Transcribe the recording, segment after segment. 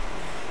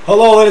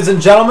Hello, ladies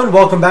and gentlemen.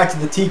 Welcome back to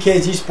the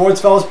TKZ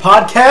Sportsfellas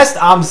podcast.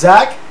 I'm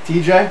Zach.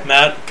 TJ.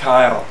 Matt.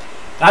 Kyle.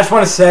 I just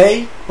want to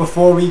say,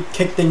 before we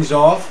kick things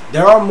off,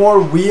 there are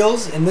more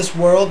wheels in this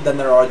world than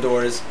there are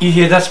doors. You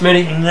hear that,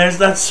 Smitty? And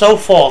that's so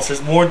false.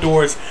 There's more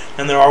doors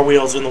than there are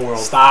wheels in the world.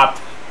 Stop.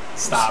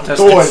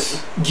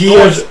 Doors.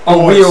 Gears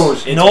are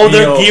wheels. No,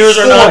 their gears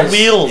are not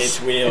wheels.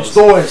 It's wheels. It's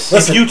doors.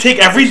 If you take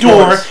every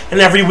door and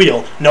every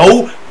wheel,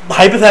 no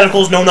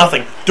hypotheticals, no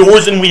nothing.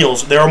 Doors and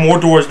wheels. There are more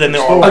doors than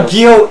there are. A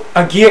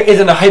gear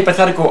isn't a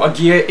hypothetical. A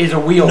gear is a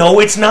wheel. No,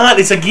 it's not.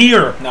 It's a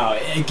gear. No,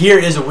 a gear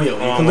is a wheel.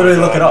 You Oh can my literally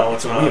God, look it up. no,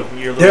 It's it's a not.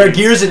 wheel. There are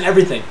gears in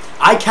everything.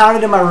 I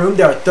counted in my room.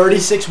 There are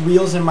 36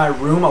 wheels in my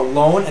room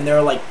alone, and there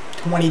are like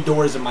 20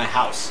 doors in my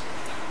house.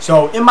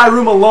 So in my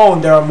room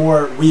alone, there are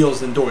more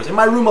wheels than doors. In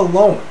my room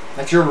alone.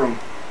 That's your room.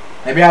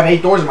 Maybe I have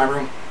 8 doors in my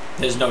room.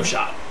 There's no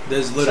shot.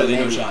 There's literally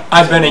no shot.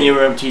 I've been in your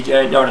room,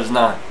 TJ. No, there's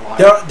not.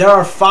 There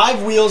are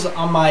 5 wheels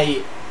on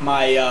my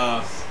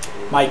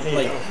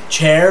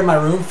chair in my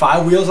room.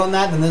 5 wheels on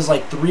that. Then there's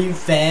like 3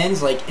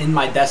 fans like in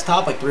my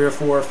desktop, like 3 or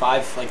 4 or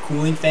 5 like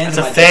cooling fans. It's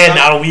in a my fan,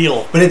 desktop. not a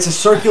wheel. But it's a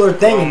circular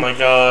thing. Oh my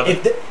God.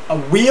 A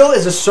wheel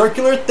is a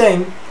circular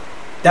thing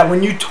that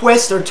when you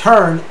twist or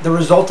turn, the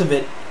result of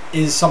it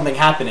is something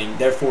happening.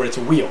 Therefore, it's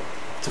a wheel.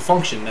 It's a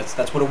function.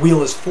 That's what a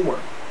wheel is for.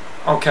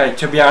 Okay,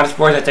 to be honest,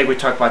 boys, I think we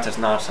talked about this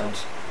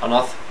nonsense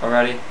enough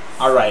already.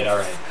 All right.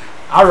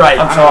 I'm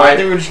I sorry.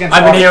 think we're just gonna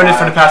I've been talk hearing this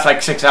about for the past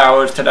like 6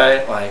 hours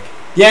today. Like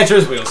The answer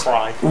is wheels.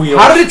 Cry. wheels.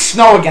 How did it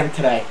snow again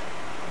today?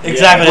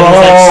 Exactly. Yeah. It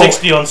was Bro. like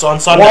 60 on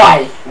Sunday.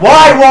 Why?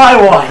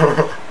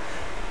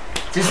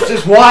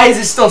 just why is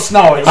it still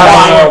snowing?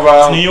 I don't know,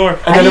 bro. It's New York.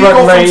 And I, then need to it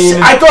go went from,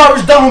 rain. I thought I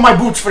was done with my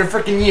boots for the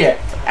freaking year.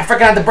 I freaking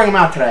had to bring them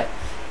out today.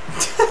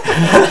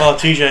 Oh,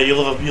 TJ, you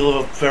live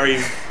a very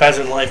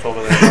peasant life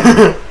over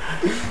there.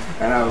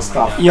 I know, it was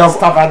tough. Yo, It's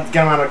tough. I had to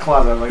get them out of the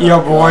closet. I was like, Yo,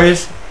 oh, God.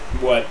 boys,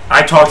 What?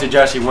 I talked to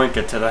Jesse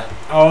Winker today.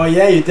 Oh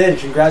yeah, you did.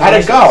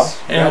 Congratulations. How'd it go?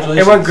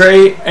 Congratulations. It went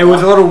great. It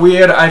was a little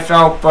weird, I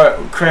felt, but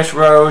Chris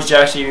Rose,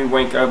 Jesse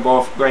Winker,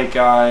 both great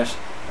guys.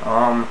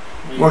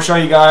 We'll show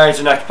you guys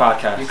the next You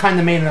podcast. kind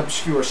of made an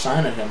obscure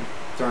sign at him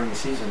during the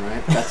season,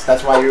 right?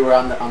 That's why you were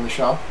on the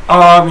show.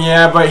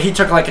 Yeah, but he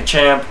took like a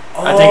champ.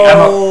 I think I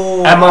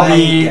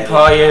MLB get it.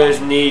 players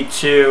need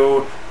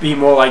to be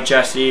more like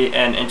Jesse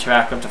and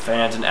interact with the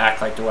fans and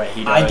act like the way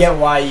he does. I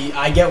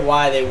get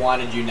why they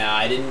wanted you now.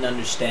 I didn't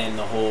understand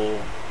the whole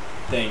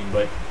thing,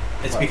 but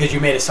it's because you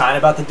made a sign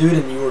about the dude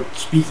and you were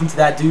speaking to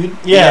that dude.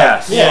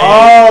 Yes. Yeah.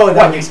 Oh, that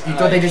What, you makes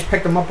thought they just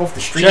picked him up off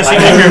the street? Jesse Like,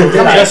 Winker,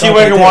 yeah, Jesse I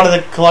Winker did. wanted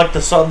to collect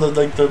the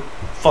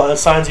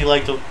signs he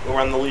liked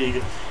around the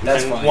league.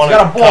 That's and funny. one He's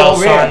got of a ball Kyle's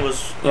over sign here.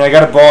 was Yeah, I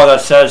got a ball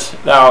that says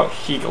now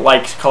he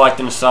likes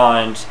collecting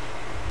signs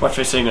with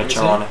his signature Let me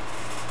see. on it.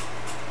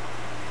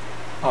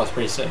 Oh, it's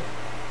pretty sick.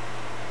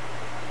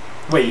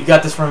 Wait, you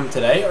got this from him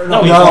today or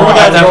no, no? we No, got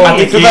that's that.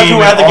 at the That's who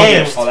had the game game.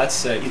 in August. Oh, that's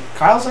sick.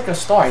 Kyle's like a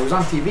star. He was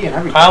on TV and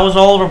everything. Kyle was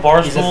all over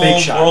He's a Barstool, big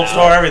shot World now.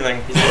 Star,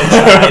 everything. He's a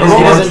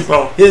big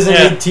shot. He doesn't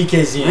Yeah. need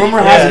TKZ. Rumor anymore.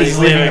 has Yeah, it he's he's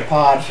leaving leaving. the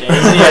pod. Yeah,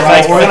 he's- So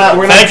thanks, we're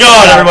gonna Thank have God,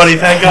 tryouts. everybody.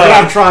 Thank We're gonna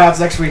have God. tryouts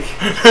next week.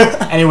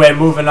 Anyway,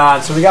 moving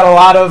on. So we got a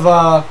lot of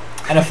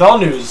NFL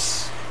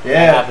news.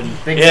 Yeah, happened.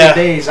 big Yeah.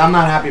 days. I'm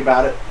not happy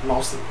about it.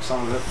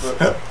 Some of it,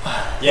 but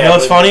You know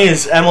what's funny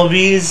is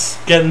MLB's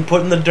getting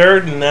put in the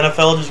dirt, and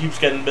NFL just keeps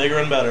getting bigger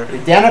and better.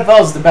 the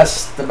NFL is the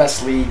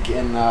best league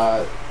in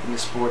the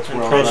sports In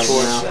world pro right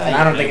sports. now, and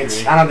I don't think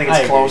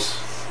it's close.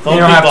 Don't You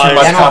don't be have too biased.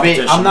 much MLB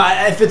competition. I'm not.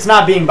 If it's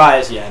not being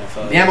biased, yeah,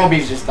 NFL. The MLB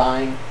is just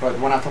dying, but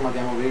we're not talking about the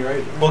MLB,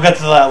 right? We'll get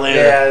to that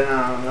later.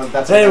 Yeah, no,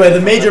 that's. So anyway, the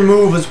major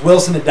move was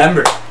Wilson to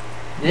Denver.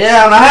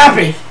 Yeah, I'm not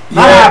happy.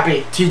 Not Yeah.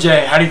 happy.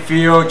 TJ, how do you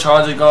feel?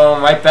 Chargers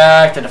going right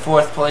back to the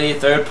 4th place,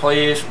 3rd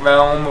place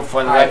realm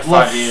for the next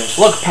 5 years.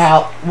 Look,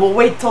 pal, we'll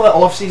wait till the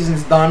off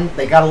season's done.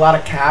 They got a lot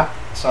of cap,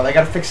 so they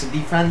got to fix the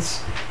defense.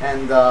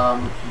 And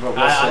but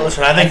we'll see.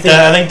 Listen, I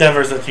think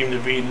Denver's the team to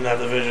beat in that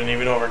division,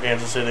 even over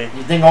Kansas City.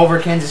 You think over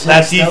Kansas City?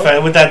 That still?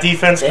 defense, with that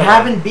defense, They come on.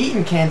 haven't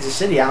beaten Kansas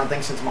City, I don't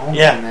think, since Mahomes.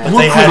 Yeah, been there. but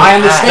they had- I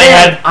understand. they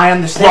had I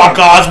understand. Brock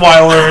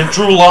Osweiler and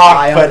Drew Lock,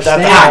 I but that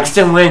understand.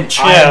 Paxton Lynch.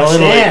 Yeah, I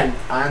literally. understand.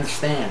 I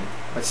understand.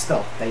 But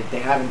still, they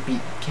haven't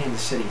beat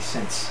Kansas City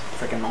since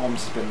freaking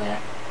Mahomes has been there.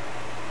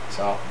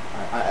 So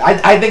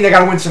I think they got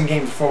to win some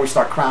games before we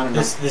start crowning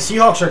them. The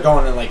Seahawks are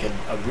going in like a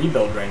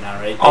rebuild right now,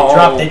 right?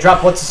 They Oh.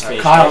 dropped what's his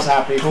face? Kyle's right?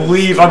 happy. 'cause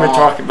Believe I've been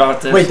Jamal- talking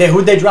about this. Wait,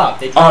 who'd they drop?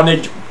 They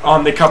dropped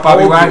on the Cup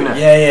Bobby Old dude. Wagner.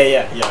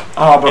 Yeah.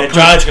 Oh, but Yeah,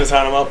 Giants gonna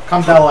sign him up.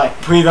 Come to LA.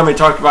 please let me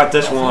talk about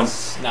this one.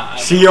 Nah,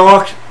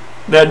 Seahawks,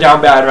 they're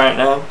down bad right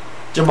now.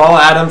 Jamal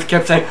Adams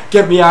kept saying,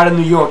 "Get me out of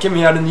New York. Get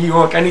me out of New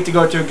York. I need to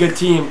go to a good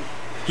team."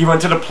 He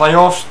went to the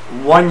playoffs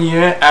 1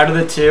 year out of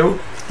the 2.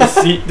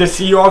 The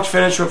Seahawks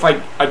finished with like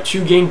a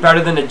 2 game better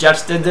than the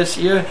Jets did this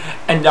year,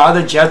 and now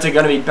the Jets are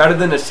going to be better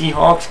than the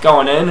Seahawks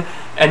going in,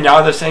 and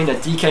now they're saying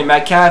that DK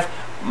Metcalf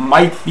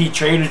might be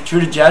traded to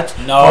the Jets.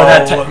 No.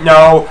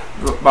 No,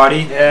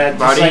 buddy. Yeah, just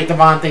buddy. like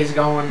Devontae's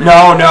going.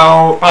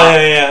 No. Oh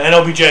yeah, and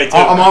OBJ too.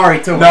 Amari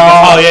too. No.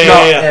 Oh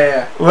yeah.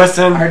 Yeah.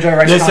 Listen, I heard Joe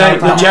Rice they're comment saying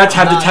the about Jets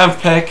have the not- 10th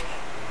pick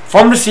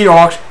from the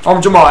Seahawks,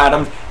 from Jamal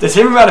Adams, the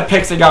same amount of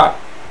picks they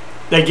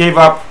gave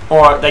up,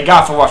 or they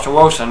got for Russell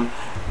Wilson,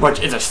 which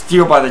is a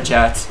steal by the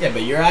Jets. Yeah,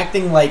 but you're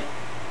acting like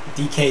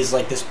DK's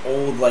like this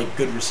old, like,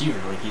 good receiver.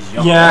 Like, he's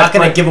young. Yeah, You're not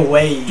going to but- give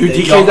away. Dude,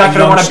 the DK's young- not gonna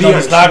young wanna be star a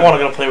He's receiver. not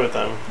going to play with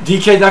them.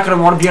 DK's not going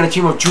to want to be on a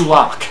team with Drew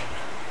Lock.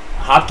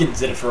 Hopkins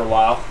did it for a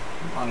while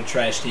on a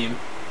trash team.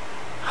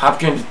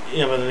 Hopkins,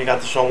 Yeah, but then he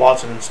got Deshaun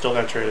Watson and still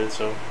got traded.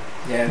 So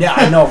Yeah,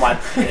 I know, man.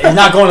 He's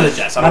not going to the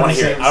Jets. I don't want to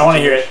hear it. I don't want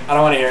to hear it. I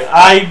don't want to hear it.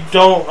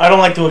 I don't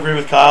like to agree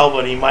with Kyle,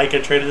 but he might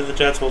get traded to the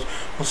Jets. We'll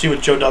see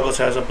what Joe Douglas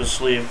has up his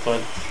sleeve.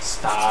 But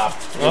Stop.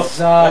 Well,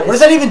 What does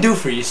that even do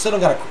for you? You still don't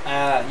got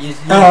to. You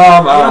don't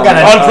um,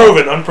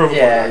 got unproven.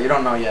 Yeah, you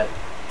don't know yet.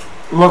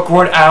 look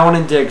what Allen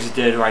and Diggs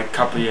did like a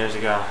couple years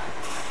ago.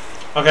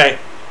 Okay,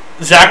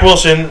 Zach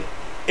Wilson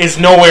is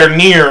nowhere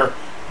near,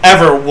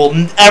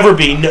 will ever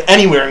be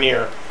anywhere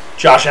near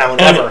Josh Allen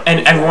ever.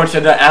 And everyone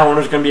said that Allen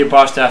was going to be a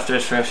bust after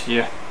his first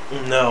year.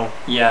 No.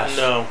 Yes.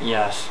 No.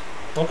 Yes.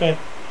 Okay.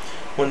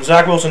 When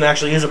Zach Wilson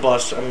actually is a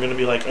bust, I'm going to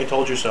be like, I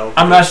told you so.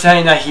 I'm not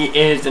saying that he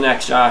is the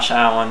next Josh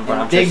Allen, but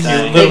And I'm Diggs- just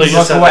saying. literally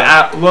just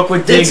said Look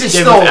what Diggs Diggs is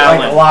did still with like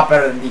Allen. a lot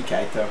better than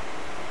DK too.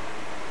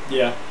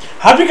 Yeah.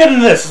 How'd we get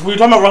into this? We were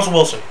talking about Russell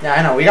Wilson. Yeah,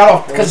 I know. We got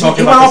off because he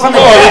talking went about off on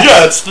this- the Oh, the Jets.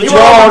 Jets. The He Jets.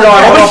 went off on the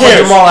I Nobody don't Jets.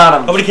 cares. Jamal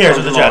Adams. Nobody cares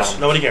with the Jamal Jets.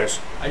 Adams. Nobody cares.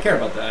 I care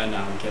about that. No,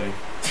 I'm kidding.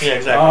 Yeah,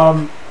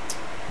 exactly.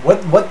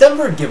 What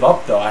Denver give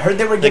up though? I heard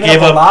they were They giving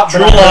gave up a lot. up Drew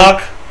but I heard-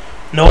 Lock,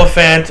 Noah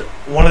Fant,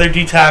 one of their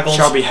D tackles,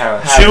 Shelby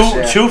Harris. Harris,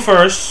 yeah. two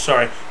firsts,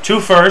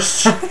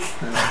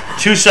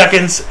 2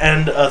 seconds,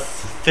 and a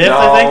fifth.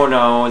 I think.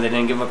 No, they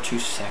didn't give up 2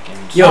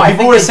 seconds. Yo, No, I people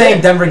think were they saying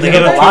did. Denver They gave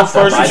gave up a up lot. two firsts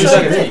though, and but I two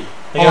disagree. seconds.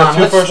 They Hold got on,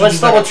 two firsts and let's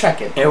two double seconds.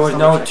 check it. It was Let's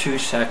no double check 2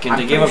 seconds. I'm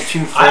They gave up pretty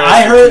 2 firsts.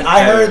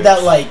 I heard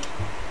that like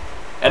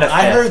And a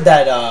I fifth. heard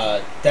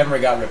that Denver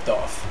got ripped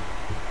off.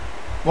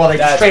 Well, they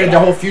just That's traded bad.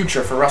 their whole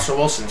future for Russell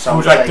Wilson. So He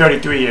was it's like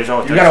 33 years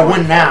old. you got to 34.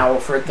 win now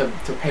for it to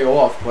pay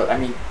off. But I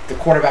mean, the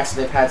quarterbacks that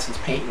they've had since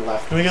Peyton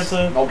left. Can we get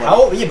to- nobody.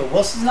 How old? Yeah, but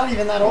Wilson's not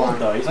even that old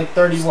though. He's like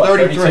 30 what?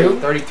 33.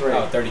 32?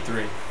 Oh,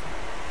 33.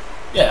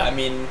 Yeah, I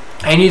mean,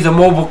 He needs a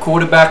mobile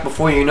quarterback.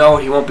 Before you know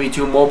it, he won't be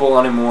too mobile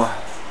anymore.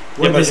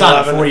 yeah, but but it's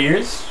not he'll 4 have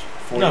years.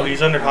 No,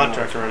 he's under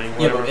contract already. Yeah,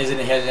 Whatever. but isn't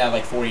it? He doesn't have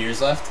like 4 years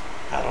left.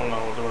 I don't know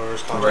whatever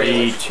his contract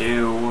 3, is.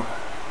 2.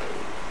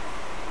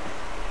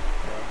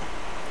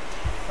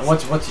 And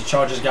what's the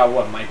Chargers got?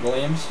 What? Mike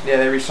Williams? Yeah,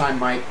 they re-signed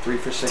Mike 3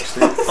 for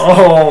 $60.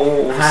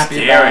 Oh, I'm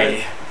happy about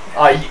scary.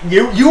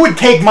 it. You would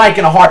take Mike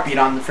in a heartbeat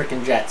on the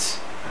freaking Jets.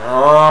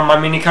 I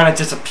mean, he kind of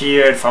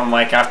disappeared from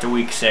like after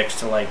week 6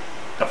 to like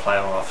the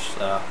playoffs.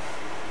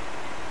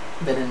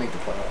 They didn't make the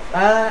playoffs.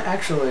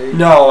 Actually.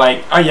 No,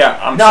 like, oh yeah,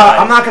 I'm No, sorry.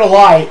 I'm not gonna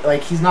lie.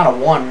 Like he's not a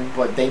 1,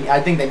 but I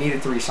think they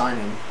needed to re-sign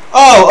him.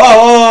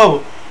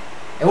 Oh.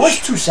 It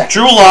was 2 seconds.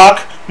 Drew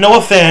Lock, Noah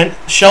Fant,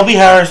 Shelby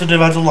Harris, the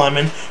defensive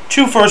lineman,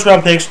 2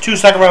 first-round picks, 2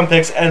 second-round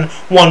picks, and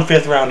 1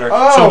 fifth-rounder.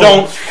 Oh, So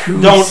don't.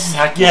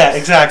 seconds. Yeah,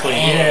 exactly.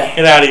 Yeah.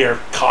 Get out of here,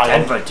 Kyle.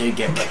 Denver did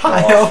get ripped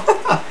Kyle.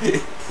 off.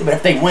 But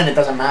if they win, it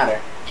doesn't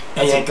matter.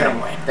 They ain't gonna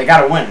win. They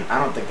gotta win. I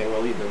don't think they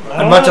will either. But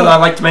I As much as I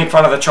like to make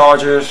fun of the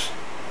Chargers,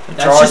 the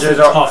That's just Chargers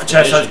a are tough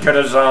just as division.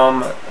 good as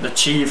the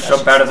Chiefs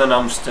are better than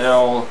them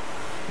still.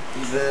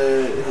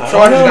 the I don't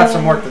Chargers know. got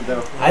some work to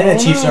do. I think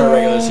the Chiefs are a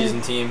regular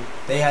season team.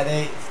 They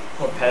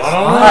what past?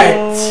 I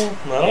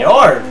don't know. They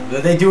are. What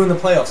did they do in the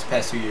playoffs the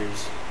past 2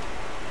 years?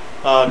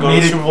 Go to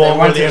Made the it- Super Bowl they and went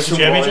win the to the AFC Super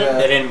Bowl, Championship. yeah.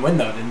 They didn't win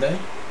though, didn't they?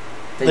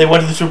 They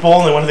went to the Super Bowl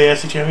and they won the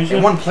AFC They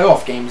Championship. won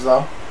playoff games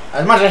though.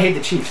 As much as I hate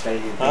the Chiefs, I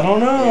don't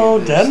know.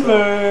 they Denver.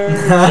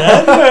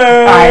 Alright,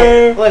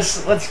 Denver.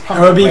 let's pump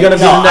Herbie the gonna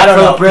be brakes. the I next don't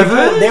know. Philip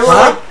Rivers? They were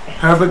Huh?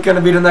 Herbert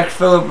gonna be the next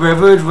Philip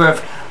Rivers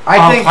with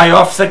I think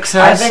playoff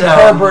success.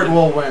 Herbert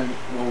will win.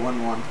 Will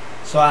win one.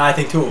 So I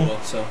think Tua will.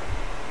 So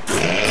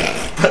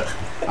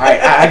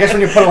Alright, I guess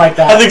when you put it like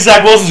that. I think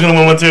Zach Wilson's gonna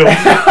win one too.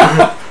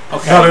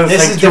 okay,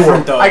 this is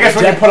different though. I guess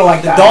when you put it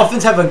like the that.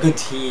 Dolphins have a good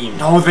team.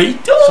 No, they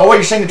don't. So what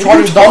you're saying? The What are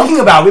you Chargers don't? talking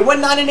about? We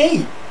went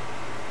 9-8.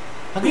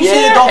 How can you say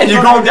the Yeah, Dolphins and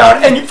you're don't going have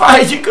a down and you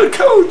fired your good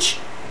coach.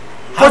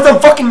 For some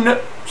fucking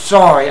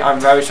sorry, I'm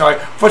very sorry.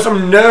 For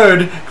some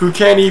nerd who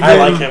can't even. I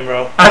like him,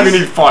 bro. I mean,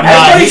 he's fun.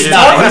 Everybody's He's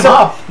talking he's him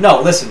up.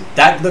 No, listen.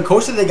 That the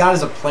coach that they got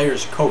is a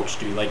player's coach,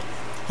 dude. Like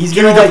he's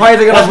Dude, gonna the like.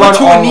 players are gonna That's what run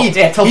Tua all- needs.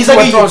 Yeah, till He's Tua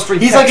like throws 3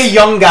 he's like a picks.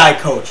 young guy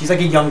coach. He's like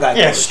a young guy.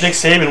 Yeah, coach. Nick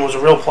Saban was a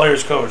real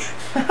player's coach.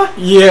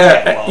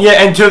 Yeah, well.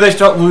 yeah. Until they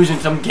start losing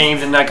some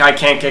games and that guy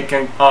can't get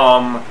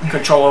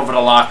control over the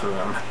locker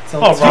room. So,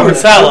 Oh, dude, Robert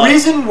Saleh. The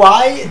reason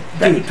why,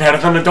 dude, Better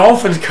than the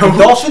Dolphins the coach.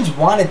 Dolphins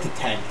wanted to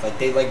tank. Like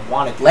they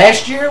wanted to.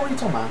 Last year? What are you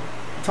talking about?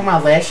 You talking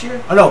about last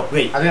year? Oh no,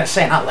 wait. I was gonna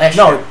say not last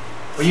No, year.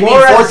 What you mean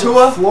for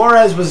Tua?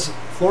 Flores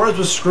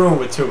was screwing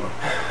with Tua,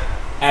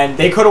 and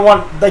they could have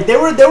won. Like there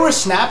were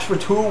snaps where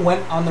Tua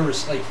went on the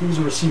like he was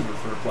a receiver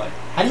for a play.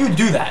 How do you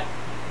do that?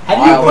 How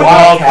do you Wild- put?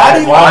 Wildcat, How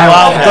do you?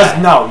 Wildcat. It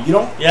does- no, you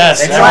don't. Yes,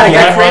 They every try to get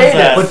team runs creative,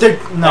 that. But they're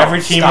no.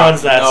 Every team stop.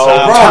 runs that. No,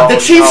 Stop. Bro, the no,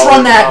 Chiefs no,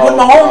 run that with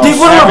no, Mahomes.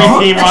 no.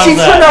 Every team The runs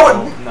Chiefs that. run that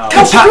with No.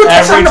 Kelsey Drew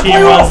touchdown Every in the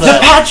team runs playoffs.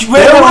 that. Patch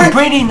There Ray were-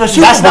 Brady in the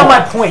Super That's not Bowl.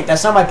 my point.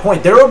 That's not my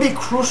point. There will be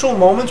crucial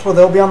moments where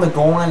they'll be on the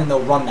goal line and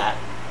they'll run that.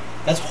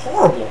 That's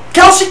horrible.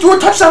 Kelsey threw a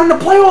touchdown in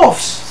the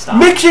playoffs. Stop.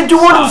 Mixon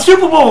threw one in the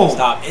Super Bowl.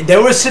 Stop.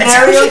 There were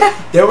scenarios.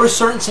 There were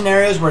certain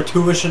scenarios where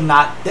Tua should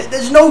not.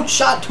 There's no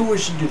shot Tua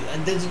should do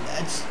that.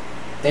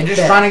 They're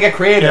just trying to get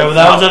creative. Yeah, but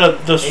that was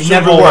at the It Super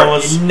never Bowl. worked.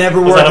 Was It never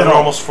was worked out at of all.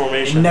 almost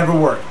formation. It never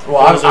worked.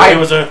 Well, It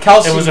was a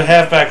Kelsey, it was a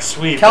halfback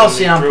sweep.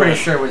 Kelsey, and he I'm threw pretty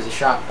it. sure was a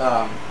shot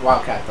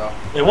Wildcat though.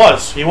 He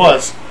was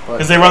But-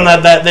 because they run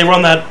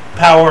that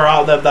power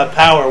out that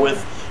power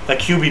with the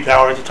QB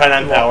power, the tight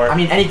end power. I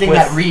mean, anything with,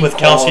 that Reed with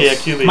Kelsey calls-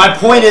 at QB. My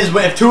point is,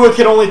 if Tua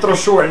could only throw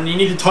short and you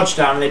need a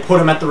touchdown, and they put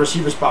him at the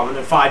receiver spot when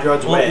they're 5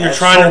 yards Well, away, you're that's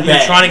trying so to you're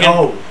bad. trying to get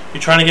No.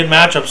 you're trying to get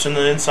matchups in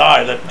the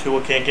inside that Tua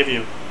can't give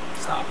you.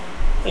 Stop.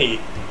 Hey.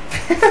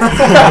 All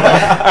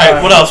right,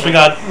 what else we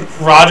got?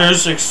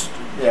 Rodgers.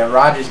 Yeah,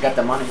 Rodgers got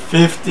the money.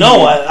 50.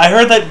 No, I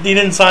heard that he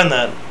didn't sign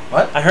that.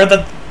 What? I heard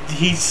that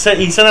he sent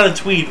out a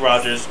tweet,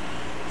 Rodgers,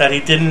 that he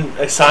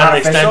didn't sign Not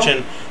an official?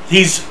 extension.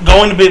 He's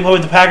going to be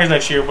with the Packers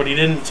next year, but he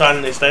didn't sign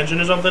an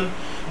extension or something.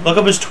 Look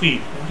up his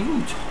tweet. What are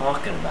you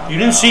talking about? You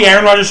didn't see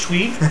Aaron Rodgers'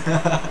 tweet?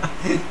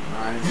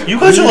 You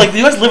guys are like,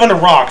 you guys live under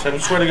rocks. I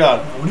swear to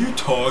God. What are you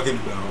talking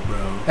about, bro?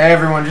 Hey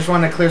everyone, just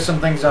wanted to clear some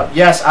things up.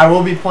 Yes, I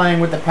will be playing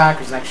with the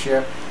Packers next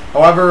year.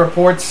 However,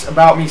 reports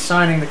about me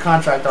signing the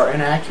contract are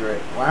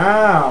inaccurate.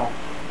 Wow.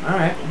 All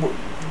right.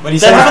 But he That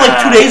said, happened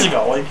like 2 days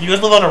ago. Like, you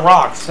guys live under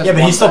rocks. yeah,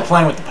 but he's still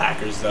playing with the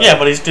Packers, though. Yeah,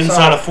 but he didn't So-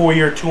 sign a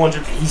 4-year,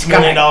 $200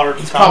 million contract.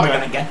 He's probably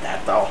gonna get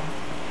that though.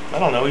 I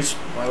don't know. He's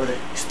Why would it?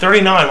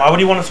 39. Why would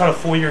he want to sign a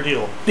 4-year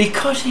deal?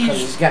 Because Because he's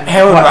he's getting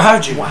Aaron what?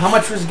 Rodgers. How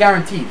much was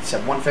guaranteed? He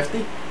said 150.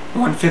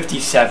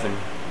 157.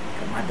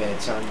 Okay, my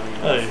bad, 7 million.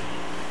 Hey.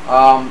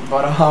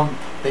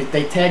 But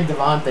they tagged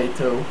Devontae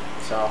too,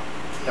 so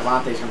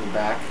Devontae's gonna be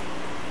back.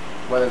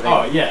 Whether they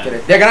Oh, yeah. get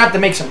it, they're gonna have to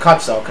make some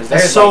cuts though, because they're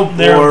That's so like,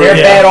 they're- boring. they're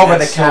bad over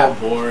That's the cap.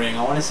 so boring.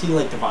 I want to see,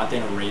 like, Devontae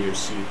in a Raiders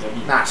suit. That'd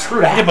be Nah,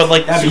 screw that. Yeah, but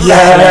like, That'd be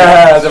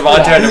Yeah, sick.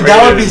 Devontae and the Dude,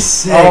 that would be Raiders.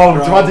 sick, Oh,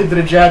 bro. Devontae to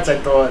the Jets, I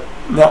thought.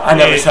 No, I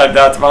never said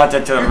that.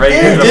 Devontae to the You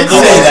Raiders. did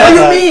What say that.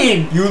 What do you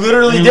mean? You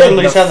literally You did.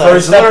 literally the said that.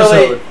 first Literally,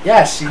 episode.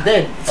 yes, he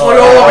did. It's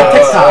literally all over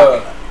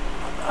TikTok.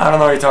 I don't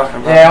know what you're talking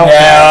about. Yeah,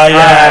 okay.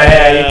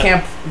 Yeah. You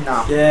can't.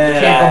 No. Yeah. You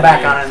can't go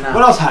back on it now.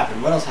 What else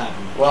happened?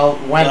 Well,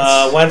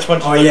 Wentz. Wentz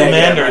went to Oh, the yeah, yeah,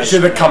 Commanders. right. To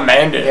the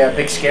Commanders. Yeah,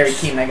 big scary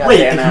team they got Wait,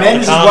 there the now.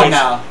 Commanders is The what Commies.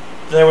 now?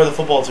 They were the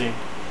football team.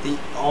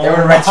 Oh They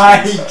were my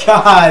Redskins.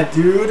 god,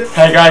 dude.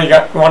 Hey, guy,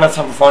 you want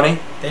something funny?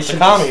 They The should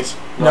Commies.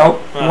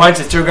 Nope. Wentz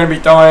is still going to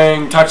be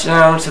throwing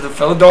touchdowns to the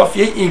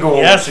Philadelphia Eagles.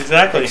 Yes,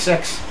 exactly. Big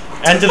 6.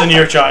 And to the New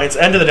York Giants.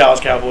 And to the Dallas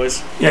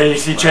Cowboys. Yeah, you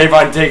see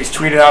Trayvon Diggs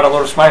tweeted out a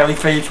little smiley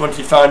face once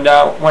he found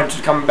out Wentz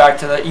was coming back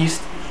to the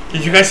East.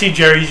 Did you guys see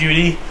Jerry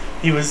Judy?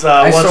 He was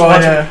I saw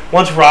it,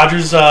 once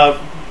Rodgers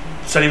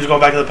said he was going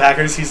back to the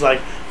Packers. He's like,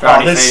 "Oh,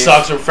 Frowny this face.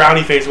 sucks," or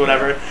frowny face, or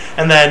whatever.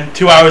 And then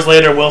 2 hours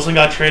later, Wilson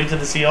got traded to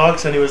the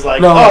Seahawks, and he was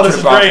like, No, "Oh, to this the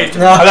is Broncos. great."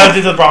 No. I got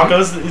to the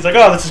Broncos. He's like,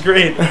 "Oh, this is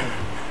great."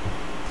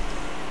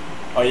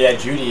 Oh yeah,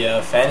 Judy,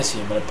 fantasy.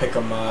 I'm gonna pick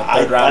him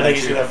I third round. think next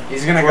he's year. gonna have.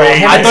 He's gonna go. Great.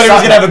 Him I and thought he was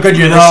Sutton. gonna have a good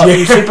year No, this you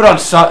year. sleep it on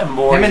Sutton,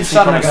 boy. Him You and sleep it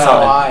Sutton are on gonna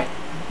Sutton. lie.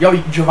 Yo,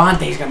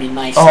 Javante's gonna be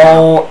nice.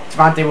 Oh,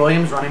 Javante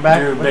Williams, running back.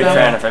 dude, with big them.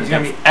 fan of him. He's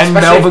gonna be, And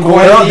especially Melvin if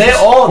Gordon Gordon. They leaves.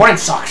 all- Gordon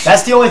sucks.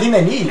 That's the only thing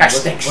they need. Guy Was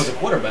stinks. a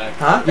quarterback.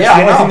 Huh? That's Yeah, the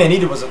I only know. thing they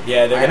needed was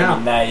they're I gonna know.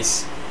 be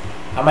nice.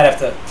 I might have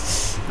to.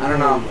 I don't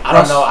know. I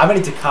don't know. I might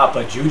need to cop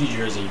a Judy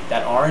jersey.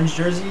 That orange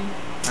jersey.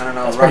 I don't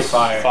know. That's pretty Russ-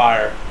 fire.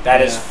 Fire. That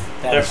Yeah. is.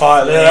 That They're is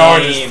fire. They're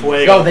orange as flame.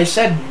 fuego. Yo, they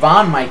said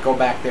Vaughn might go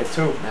back there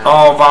too. Now.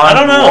 Oh, Von I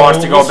don't know. wants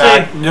to go We'll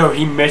back. No,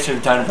 he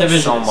misses Jonathan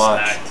Division so is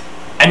much. stacked.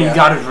 And Yeah. he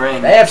got his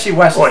ring. The AFC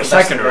West. Or is the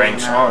best second division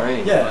ring, now.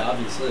 sorry. Yeah,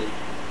 obviously.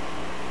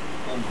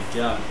 Oh my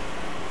god.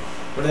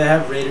 What do they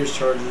have? Raiders,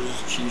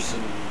 Chargers, Chiefs,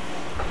 and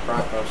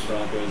Broncos.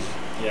 Broncos.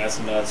 Yeah, that's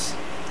nuts.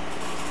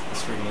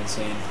 That's freaking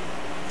insane.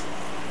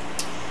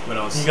 What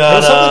else? You got, There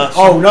was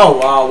something- oh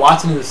no,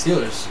 Watson and the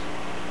Steelers.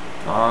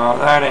 Oh,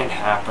 that ain't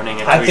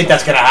happening. I think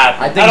that's gonna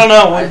happen. I don't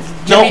know.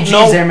 Jimmy G's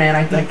No. there, man.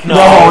 I think. No,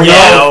 No,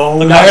 yeah. no.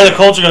 Look, I hear the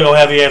Colts are gonna go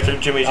heavy after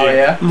Jimmy G. Oh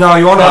yeah. No,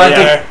 you want to Oh, know? I yeah.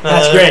 think.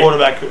 That's the great.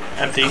 Quarterback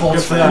empty. Colts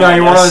Good for for them. No,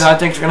 you want to know Yes. what I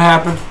think's gonna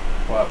happen?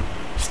 What?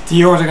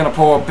 Steelers are gonna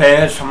pull a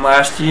Bears from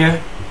last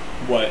year.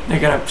 What? They're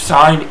gonna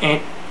sign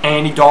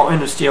Andy Dalton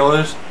to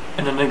Steelers,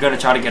 and then they're gonna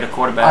try to get a I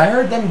quarterback.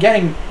 heard them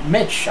getting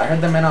Mitch. I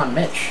heard them in on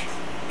Mitch.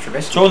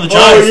 Trubisky. So are the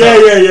Giants.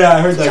 though. yeah.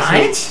 I heard that.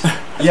 Giants?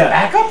 Yeah.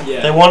 Backup? Yeah.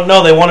 They want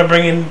to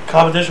bring in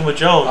competition with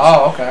Jones.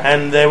 Oh, okay.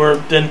 And then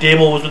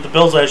Dable was with the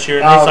Bills last year,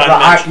 and Oh, they signed but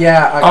Mitch.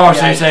 Oh, so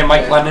yeah, you're saying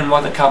Mike yeah. Lennon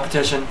won the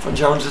competition for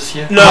Jones this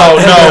year? No,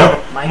 no.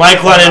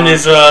 Mike Lennon Lennon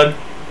is a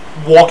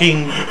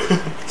walking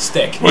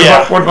Stick. What Yeah.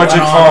 about, what about Jake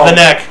Right Fromm? the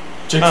neck.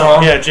 Jake Oh,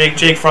 Fromm? yeah,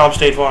 Jake from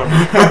State Farm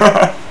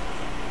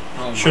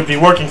Oh, should be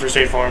working for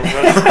State Farm.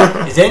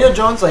 Is Daniel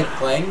Jones like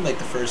playing like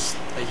the first?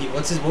 Like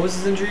what was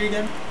his injury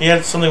again? He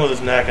had something with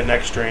his neck, a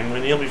neck strain,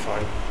 and he'll be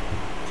fine.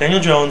 Daniel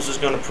Jones is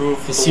going to prove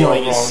His the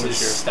ceiling world is wrong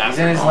this year. Stafford. He's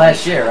in his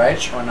last year,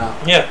 right? Or no?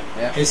 Yeah,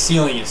 His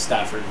ceiling is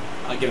Stafford.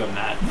 I'll give him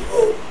that.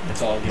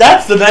 That's all. I'll give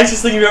that's the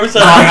nicest thing you've ever said.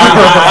 him.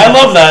 I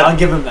love that. I'll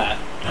give him that.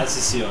 That's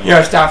his ceiling. You're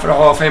a Stafford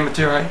Hall of Famer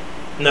too, right?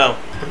 No,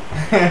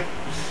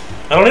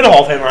 I don't need a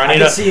Hall of Famer. I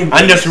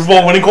need a Super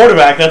Bowl winning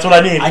quarterback. That's what I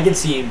need. I can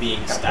see him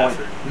being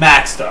Stafford.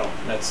 Max though.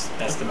 That's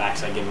the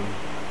max I give him.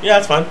 Yeah,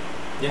 that's fine.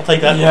 Yeah. I'll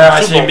take that. Yeah,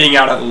 I see him being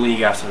out of the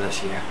league after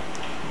this year.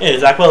 Yeah,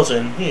 Zach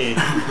Wilson. Yeah.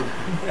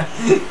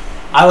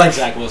 I like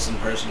Zach Wilson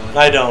personally.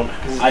 I don't.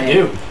 I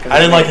do. I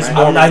didn't like his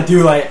Mormon. I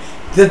do like.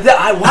 Why do you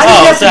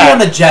have to be on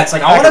the Jets?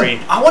 Like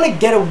I want to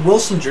get a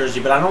Wilson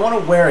jersey, but I don't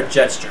want to wear a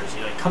Jets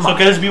jersey. Like come on. So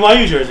get his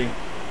BYU jersey.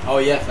 Oh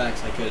yeah,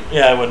 facts. I could.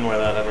 Yeah, I wouldn't wear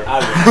that ever. I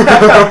would.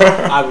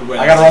 I would wear.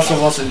 I got a Russell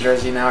Wilson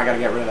jersey now. I got to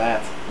get rid of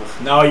that.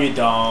 No, you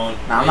don't.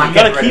 No, I'm not you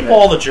getting gotta rid keep of it.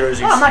 all the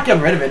jerseys. No, I'm not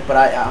getting rid of it, but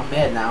I'm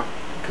mad now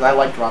because I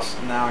liked Russ,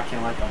 and now I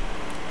can't like him.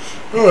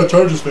 Oh,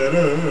 Chargers fan.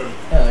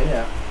 Hell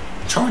yeah.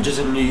 Chargers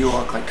in New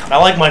York, like. I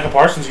like Micah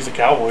Parsons. He's a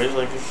Cowboys.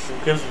 Like,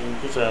 who gives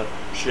a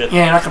shit?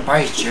 Yeah, you're not gonna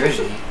buy his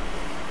jersey.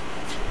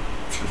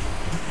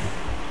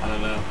 I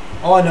don't know.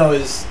 All I know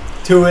is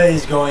Tua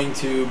is going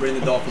to bring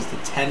the Dolphins to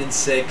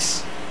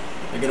 10-6.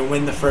 They're going to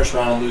win the first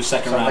round and lose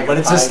second round, but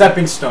it's a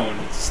stepping stone.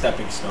 It's a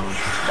stepping stone.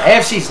 The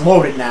AFC's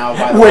loaded now.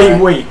 By the way.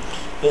 Wait.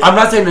 I'm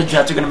not saying the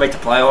Jets are going to make the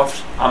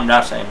playoffs. I'm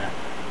not saying that.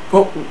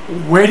 But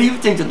where do you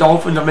think the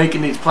Dolphins are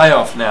making these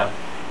playoffs now?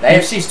 The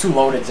AFC's too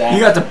loaded, Zach. You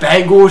got the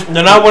Bengals.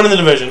 They're not winning the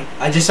division.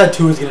 I just said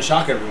Tua's going to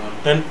shock everyone.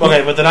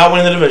 But they're not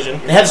winning the division.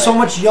 They have so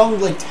much young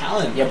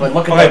talent. Yeah, but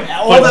look at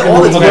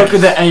Look at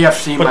the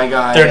AFC, but my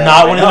guy. They're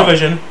not winning the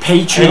division.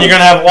 Patriots. And you're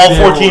going to have all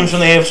 4 teams from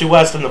the AFC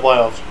West in the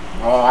playoffs.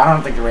 Oh, I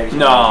don't think the Raiders.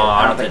 No,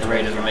 I don't think the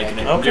Raiders are making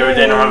it. Okay.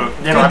 They don't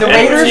have the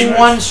Raiders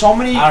won so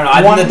many. I don't know.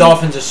 I think the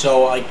Dolphins are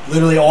so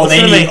literally all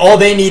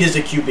they need is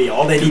a QB.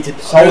 All they need to.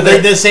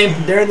 They're the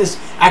same. They're in this.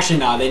 Actually,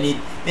 no. They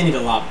need a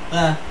lot.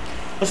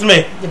 Listen to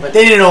me. Yeah, but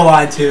they need an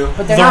O-line too.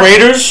 But the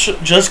Raiders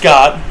just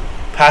got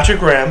Patrick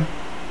Graham.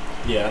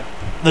 Yeah.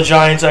 The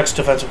Giants'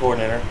 ex-defensive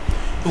coordinator,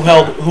 who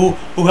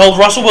held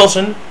Russell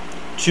Wilson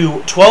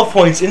to 12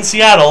 points in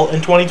Seattle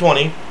in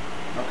 2020.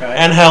 Okay.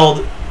 And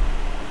held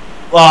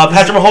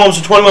Patrick Mahomes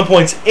to 21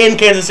 points in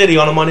Kansas City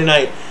on a Monday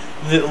night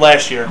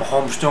last year.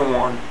 Mahomes still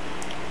won.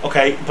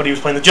 Okay, but he was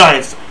playing the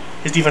Giants.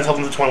 His defense held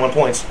him to 21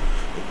 points.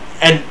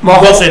 And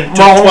Wilson to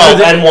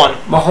 12 and 1.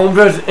 Mahomes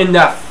was in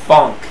that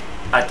funk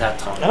at that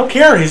time. I don't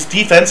care. His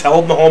defense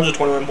held Mahomes to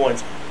 21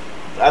 points.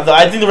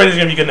 I think the Raiders are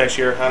going to be good next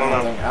year. I don't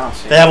know.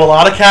 They have a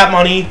lot of cap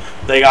money.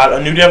 They got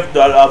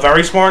a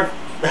very smart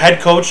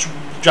head coach,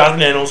 Jonathan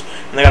Daniels,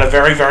 and they got a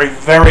very, very,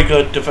 very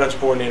good defensive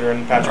coordinator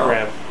in Patrick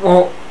Graham.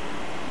 Well,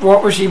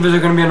 what receivers are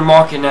going to be in the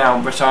market now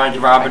besides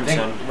Robinson?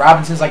 I think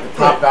Robinson's like the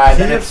top guy.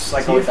 Then it's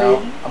like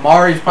Odell.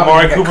 Amari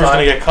Cooper's going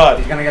to get cut.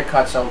 He's going to get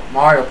cut, so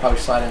Mario will probably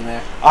slide in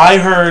there. I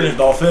heard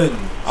Dolphins.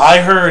 I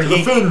heard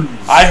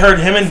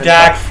him and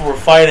Dak were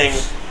fighting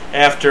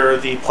after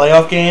the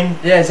playoff game.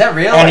 Yeah, is that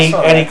real?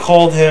 And he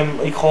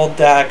called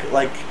Dak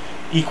like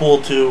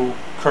equal to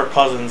Kirk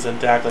Cousins, and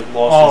Dak like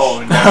lost.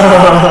 Oh no!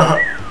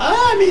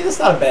 I mean, that's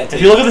not a bad take.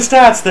 If you look at the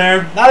stats,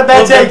 they're not a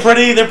bad take.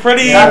 They're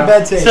pretty not a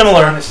bad take.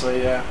 Similar.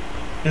 Honestly, yeah.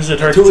 It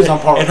hurts. On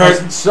par with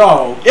Cousins.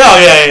 So.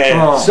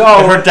 Yeah. So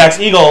it hurt Dak's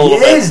ego a little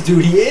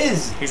bit. He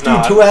is. He's dude,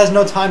 not. Tua has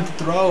no time to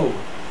throw.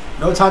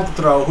 No time to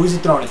throw. Who's he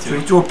throwing it to?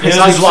 He threw a pick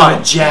six to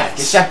the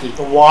Jets.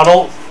 Gesicki.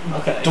 Waddle.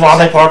 Okay.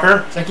 Devontae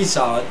Parker. Gesicki's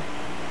solid.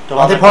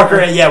 Devontae Parker,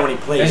 when he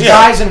plays. There's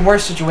guys in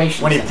worse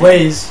situations. When he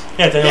plays.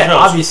 Daniel Jones.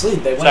 Obviously.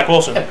 Zach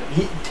Wilson. Yeah,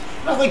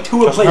 not like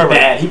Tua played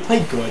bad. He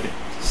played good.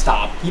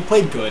 Stop. He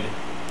played good.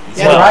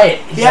 He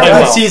had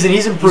a good season.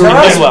 He's improved. He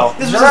played well.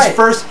 This was his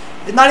first,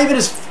 not even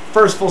his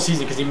first full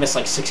season because he missed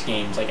like 6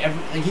 games.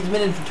 He's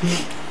been in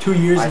for 2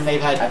 years and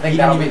they've had. I think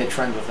that'll be the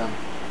trend with him.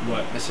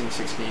 What? Missing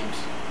 6 games.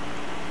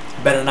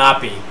 Better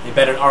not be. They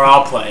better, or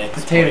I'll play.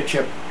 Potato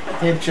chip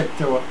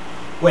Tua.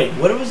 Wait,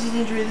 what was his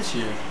injury this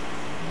year?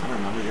 I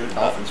don't know. You're a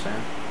Dolphins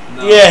fan.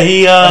 No. Yeah,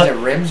 he was it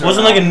ribs?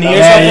 Wasn't like a knee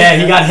or something? Yeah,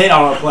 he got hit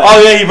on a play.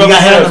 Oh yeah, he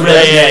got hit on the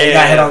ribs.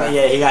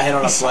 Yeah, he got hit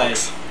on a play.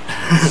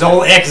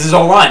 Because his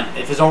O-line.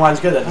 If his O-line's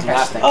good, that doesn't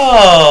happen.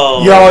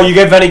 Oh. Yo, you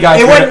give any guy.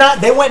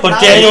 They went. But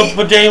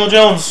Daniel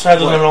Jones had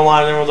the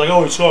O-line, and everyone's like,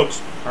 oh, he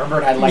sucks.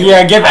 Herbert had like.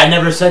 Yeah, I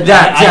never said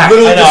that. I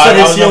literally just said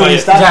his ceiling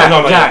is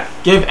Jack,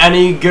 give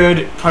any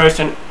good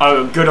person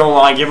a good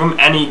O-line. Give him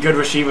any good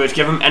receivers.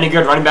 Give him any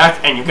good running back,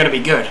 and you're gonna be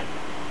good.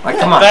 Like,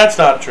 come on. That's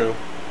not true.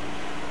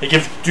 You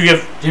give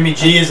Jimmy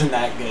G isn't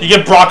that good. You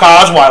give Brock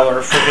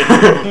Osweiler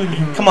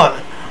freaking. Come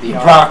on.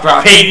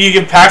 Brock. You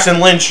give Paxton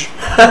Lynch.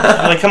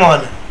 Like, come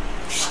on.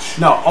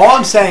 No, all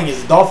I'm saying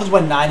is the Dolphins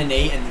went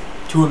 9-8 and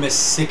Tua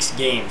missed 6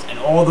 games, and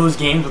all those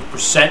games with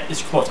Brissett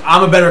is close.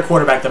 I'm a better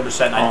quarterback than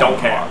Brissett, and I don't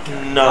care.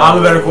 No, I'm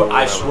a better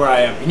quarterback. I swear I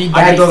am. You need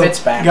Daddy Fitz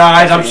back.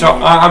 Guys, I'm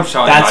sorry.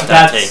 That's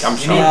take. I'm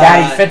sorry. You need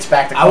Daddy Fitz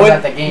back to close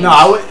out the game. No,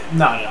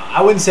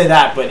 I wouldn't say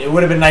that, but it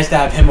would have been nice to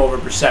have him over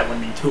Brissett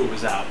when Tua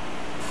was out.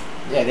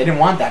 Yeah, they didn't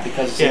want that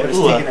because he would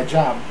have taken a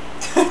job.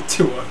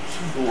 Tua.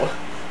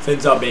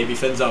 Fins up, baby.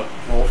 Fins up.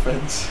 Roll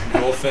fins.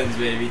 Roll fins,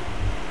 baby.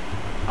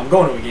 I'm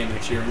going to a game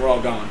next year, and we're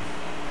all going.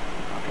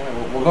 Okay,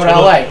 we'll go to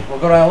LA. We'll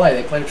go to LA.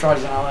 They play the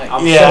Chargers in LA. I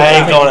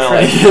ain't going to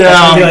LA.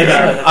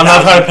 Yeah, I'm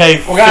not trying to pay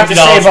 $50. We're gonna have to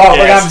save up. We're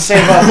gonna have to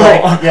save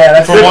up. Yeah,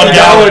 that's for $1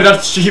 gallon.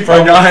 That's cheap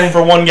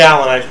for 1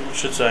 gallon. I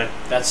should say.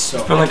 That's so.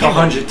 It's been like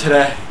 100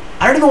 today.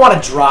 I don't even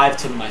want to drive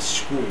to my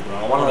school, bro.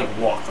 I want to like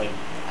walk. Like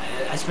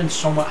I spend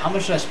so much. How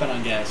much did I spend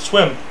on gas?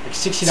 Swim. Like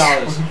 $60.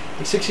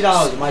 Like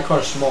 $60. My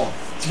car's small.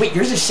 Wait,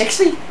 yours is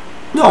 60?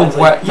 No, Mine's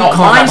what? like-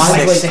 mine's Mine's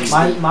like like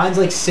 60. mine's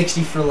like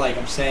 60 for like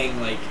I'm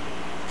saying like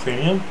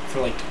Premium?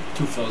 for like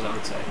two fills I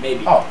would say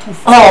maybe. Oh,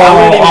 Oh, I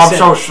wouldn't even I'm say-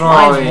 so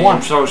sorry. mine's one.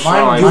 I'm so Mine-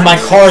 sorry. Dude, my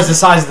mine's- car is the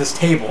size of this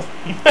table.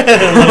 It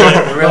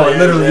It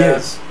literally yeah.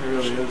 is. It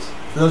really is.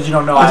 For those you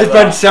don't know, I just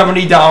I've, spent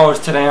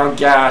 $70 today on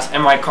gas,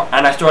 and my car,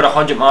 and I still had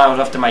 100 miles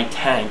left in my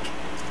tank.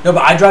 no,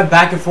 but I drive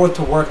back and forth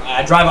to work.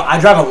 I drive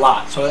a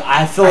lot, so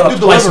I fill it I up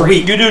do twice a delivery.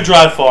 week. You do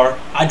drive far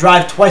I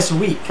drive twice a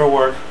week. for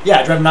work. Yeah,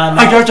 I drive 9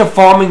 I miles. go to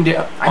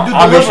Farmingdale. I do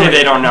Obviously, delivery.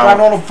 they don't Drive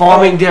all know. the-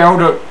 Farmingdale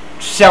to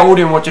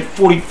Selden, which is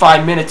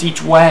 45 minutes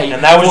each way.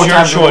 And that was 4 your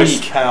times a choice,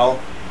 week. pal.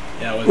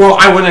 Yeah, it was- Well,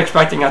 I wasn't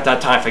expecting at that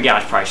time for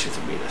gas prices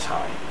to be this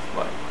high.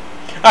 But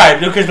Alright,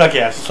 who cares about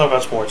gas? Let's talk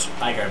about sports.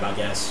 I care about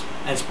gas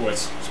and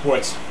sports.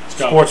 Sports. Let's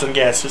go. Sports and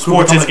gas. Who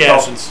Sports becomes is the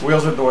gas. Dolphins?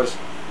 Wheels or doors?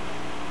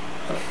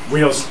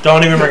 Wheels.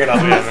 Don't even bring it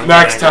up again.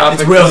 Next topic.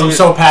 It's wheels. I'm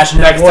so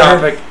passionate. Next water,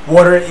 topic.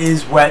 Water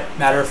is wet.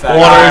 Matter of fact.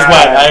 Water is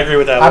wet. I agree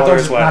with that. Hot Water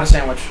dogs is is not a wet.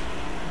 sandwich.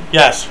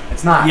 Yes.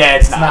 It's not. Yeah,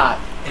 it's not.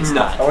 It's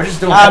not. Oh, we're just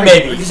doing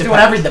Maybe. We're just Depends. doing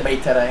every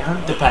debate today,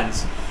 huh?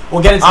 Depends.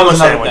 We'll get into I'm it a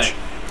another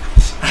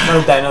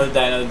sandwich. day.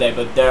 Another day.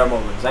 But there are more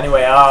rooms.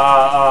 Anyway,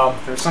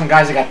 There's some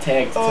guys that got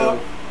tagged too.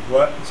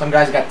 what? Some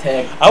guys got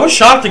tagged. I was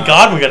shocked at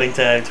Godwin getting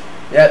tagged.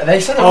 Yeah, they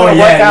said they Oh, were going to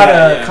yeah, work out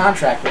yeah, a yeah.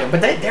 contract with him,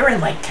 but they're in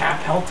like cap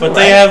hell too. But right?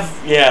 they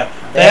have, yeah.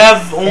 They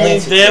have only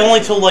fancy only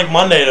till like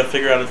Monday to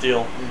figure out a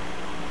deal.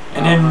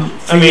 And then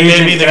I mean,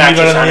 maybe they can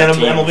go to actually the sign a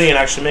team. MLB and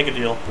actually make a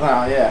deal.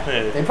 Well, yeah.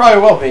 Yeah. They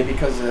probably will be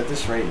because at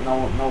this rate,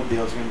 no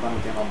deal's going to be done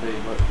with the MLB.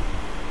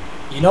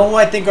 But You know who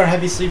I think are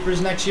heavy sleepers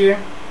next year?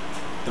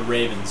 The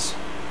Ravens.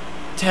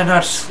 They're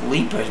not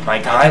sleepers, my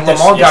I guy. think they're-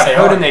 Lamar yes, got they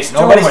hurt are. and they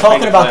still Nobody's almost talking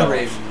made about the playoffs.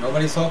 Ravens.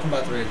 Nobody's talking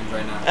about the Ravens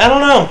right now. I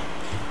don't know.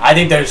 I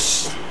think there's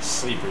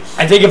sleepers.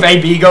 I think if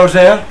AB goes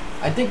there,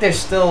 I think they're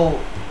still.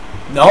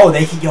 No,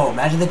 they could. Yo,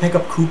 imagine they pick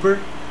up Cooper.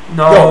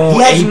 no. Yo, he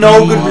has AB,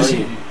 no good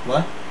receiver.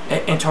 What?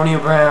 Antonio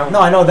Brown.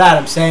 No, I know that.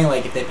 I'm saying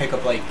like if they pick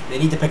up like they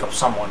need to pick up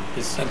someone.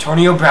 'Cause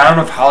Antonio Brown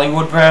of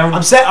Hollywood Brown.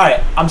 I'm saying all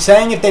right. I'm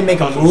saying if they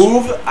make a Cousins.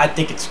 move, I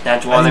think it's.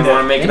 That's I why they think want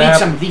to they're- make They it need happen.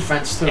 some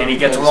defense too. And he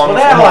gets because- along Well,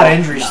 with they have a lot of Lamar.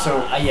 injuries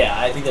too. Yeah,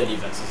 I think their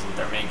defense isn't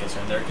their main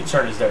concern. Their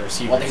concern is their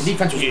receivers. Well, their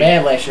defense was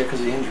bad last year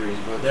because of the injuries,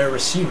 but. Their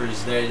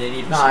receivers, they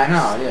need. No, I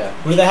know, yeah.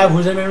 Who do they have?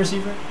 Who's their main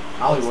receiver?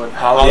 Hollywood.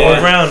 Hollywood Yeah.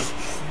 Brown.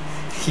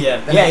 Yeah,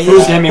 Yeah, Who's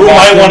yeah. Sammy Who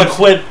might want to Watkins?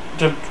 quit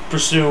to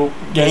pursue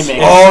Gaming.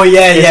 Oh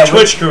yeah, his yeah.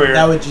 Twitch career.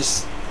 That would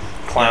just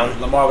Clown.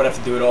 Lamar would have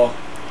to do it all.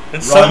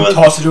 It's Run, something,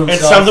 toss it to it's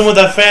himself. something with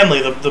that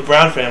family, the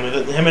Brown family.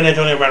 Him and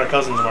Antonio Brown are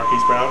cousins,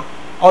 Marquise Brown.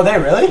 Oh, they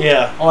really?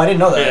 Yeah. Oh, I didn't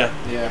know that.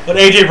 Yeah. Yeah. But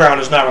AJ Brown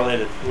is not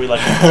related. We like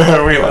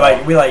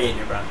him. we like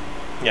AJ Brown.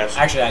 Yes.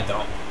 Actually, I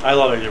don't. I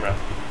love AJ Brown.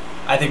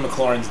 I think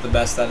McLaurin's the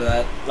best out of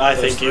that. I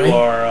Those think three? you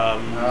are.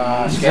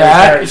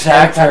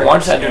 Zach, for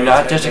once I do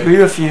not disagree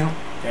with you.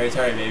 Terry,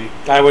 baby.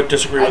 I would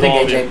disagree I with all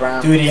think of you. AJ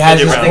Brown. Dude, he has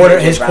AJ his Brown.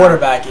 his Brown.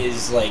 quarterback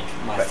is like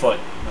my foot.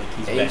 Like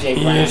he's bad. AJ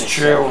He Brown is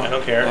true. I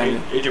don't care.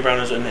 And- AJ Brown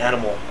is an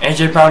animal.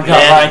 AJ Brown got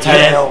Man, Ryan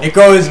Tannehill. It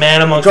goes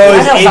Man amongst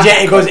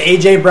It goes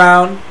AJ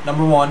Brown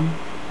 #1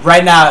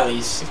 right now at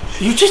least.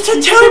 You just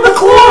said Terry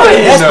McLaurin.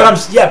 Yes,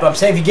 but I'm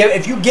saying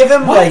if you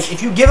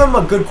give him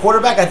a good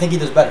quarterback, I think he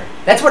does better.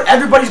 That's what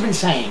everybody's been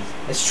saying.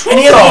 It's true. And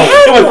he though.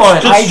 had one.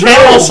 I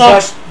Tannehill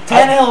sucks.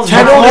 Tannehill's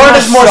McLaurin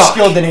is more suck.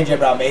 skilled than AJ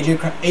Brown. But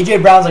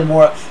AJ Brown's like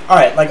more. All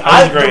right, like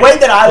I the agree. way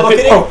that I look at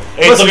it.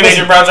 Hey, listen, look at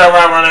AJ Brown's out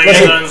running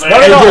Listen, against no,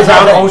 no, no. AJ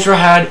Brown no. also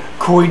had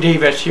Corey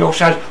Davis. He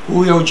also had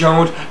Julio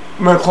Jones.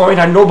 McLaurin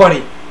had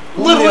nobody.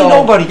 Literally Julio.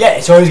 nobody. Yeah,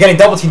 so he was getting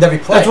double teamed every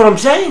play. That's what I'm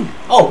saying.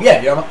 Oh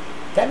yeah, you're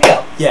get me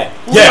up. Yeah.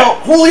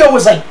 Julio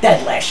was like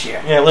dead last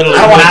year. Yeah, literally.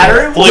 I don't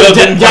matter. Julio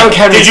didn't Derrick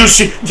Henry. Did you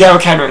see?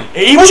 Derrick Henry.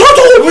 He was hurt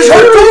all year.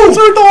 He was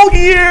hurt all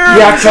year.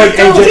 Yeah, it's like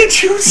AJ.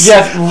 Did you see?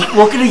 Yeah,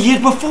 look at the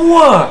years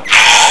before.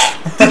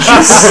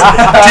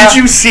 Did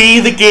you see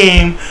the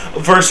game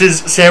versus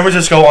San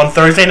Francisco on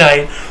Thursday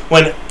night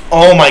when?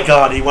 Oh my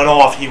God, he went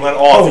off.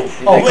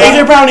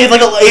 AJ Brown he had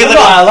like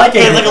I like he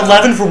had AJ like Brown.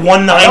 11 for I know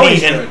 190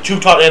 he's and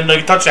good. and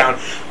a touchdown.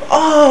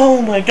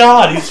 Oh my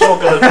God, he's so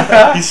good.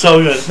 He's so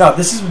good. No,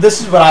 this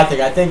is what I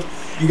think. I think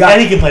you got.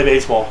 And he can play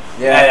baseball.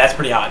 Yeah, that's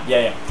pretty hot.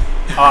 Yeah.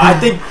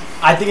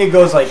 I think it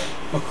goes like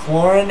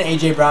McLaurin,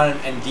 AJ Brown,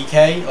 and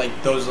DK. Like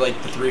those are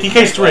like the three.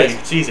 DK's 3.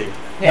 It's easy.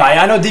 Yeah,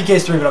 I know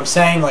DK's 3, but I'm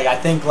saying like I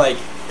think like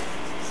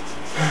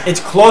it's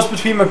close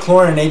between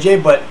McLaurin and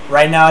AJ, but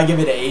right now I give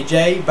it to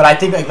AJ. But I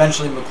think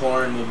eventually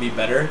McLaurin will be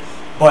better.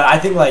 But I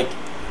think like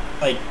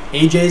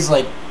AJ's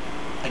like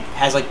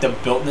has like the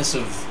builtness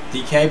of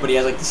DK, but he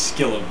has like the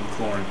skill of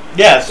McLaurin.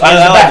 Yes, So I he's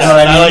the like best. that. You know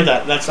what I I mean? like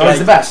that. That's So he's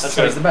good. the best. That's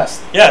So he's good. the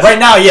best. Yes. Right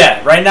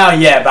now,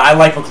 yeah, but I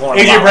like McLaurin.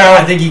 AJ a lot.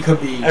 Brown- I think he could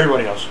be.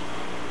 Everybody else.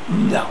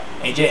 No,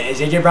 is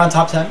AJ Brown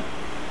top 10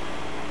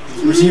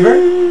 receiver?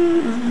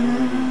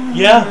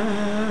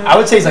 Yeah, I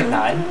would say he's like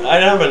 9.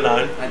 I'd have a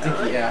 9. I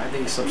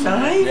think he slips.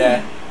 Nine?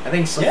 Yeah. I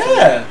think he slips.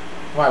 Yeah.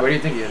 Why? What do you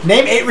think he is?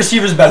 Name 8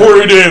 receivers better.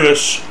 Corey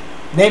Davis.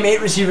 Name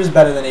 8 receivers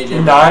better than AJ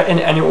Brown. Not in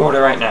any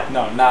order right now.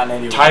 No, not in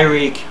any order.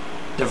 Tyreek,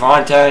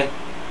 Devontae,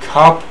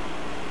 Kupp,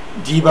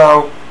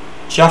 Debo,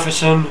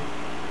 Jefferson.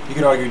 You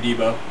could argue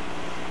Debo.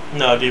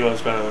 No,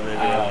 Debo's better than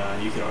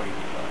AJ. You could argue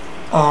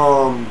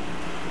Debo.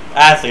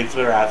 Athlete's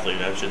better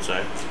athlete, I should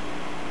say.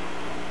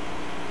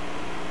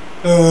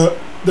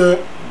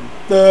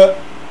 Yeah,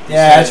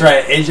 that's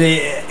right.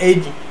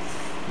 AJ.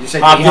 You say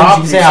Hopkins, D-Hop?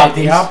 you You say say Hopkins.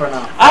 D-Hop or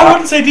no? I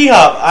wouldn't say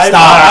D-Hop. I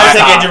would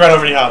take AJ Brown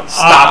over D-Hop.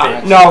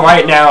 Stop it. No,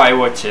 right now I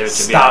would too, to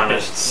Stop be it.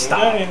 honest.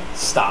 Stop. Okay.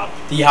 Stop.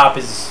 D-Hop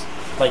is,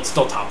 like,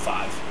 still top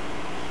 5.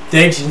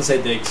 Diggs, you didn't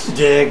say Diggs.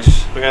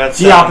 Diggs. Okay, that's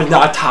D-Hop 7. is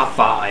not a top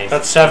 5.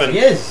 That's 7. He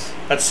is.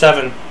 That's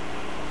 7.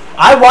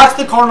 I watched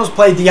the Cardinals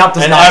play. D-Hop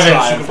does And not Evans,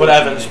 try, you can put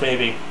Evans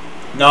unfortunately. maybe.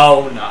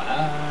 No.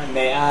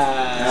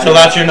 So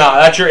that's your 9.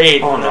 That's your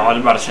 8. Oh no, I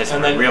was about to say And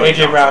something then really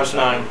AJ Brown's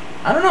 9.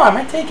 I don't know. I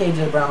might take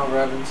AJ Brown over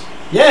Evans.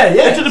 Yeah.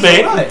 It's a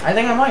debate. So right. I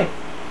think I might.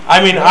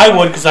 I mean, I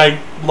would because I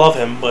love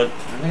him, but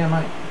I think I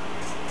might.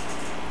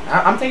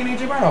 I'm taking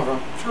AJ Brown over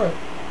him. Sure.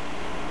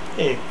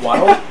 hey,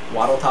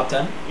 Waddle top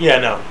 10? yeah,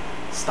 no.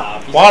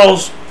 Stop.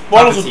 Waddle's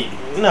Top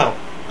 15. no,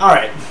 All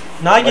right.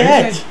 not What did you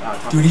yet. say?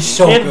 Top Dude, he's 15.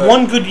 so He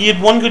had good. He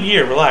had one good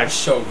year. He's Relax.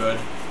 so good.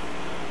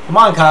 Come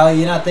on, Kyle.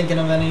 You're not thinking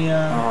of any...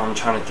 I'm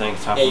trying to think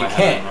top Yeah, of you my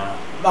can't. head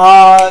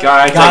right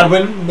Guys,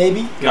 Godwin,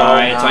 maybe? now.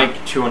 It's No.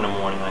 like 2 in the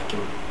morning. I can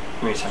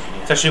give me a second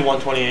here. It's actually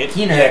 128.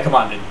 Keenan. Yeah, come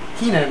on, dude.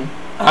 Keenan.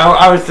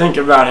 I would think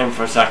about him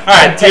for a second. All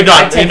right, I'd take- you're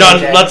done. I'd take You're done.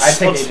 AJ. I'd Let's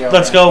take let's, AJ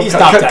let's over. go. He's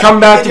top 10. Come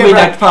back to AJ me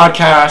Brown. next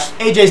podcast.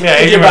 AJ AJ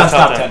Brown's Brown's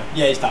top top 10.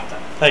 Yeah, he's top 10.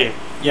 Thank you.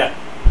 Yeah.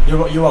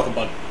 You're welcome,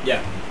 bud.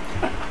 Yeah.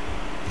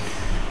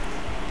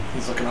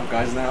 He's looking up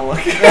guys now. Look.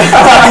 He's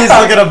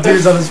looking up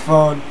dudes on his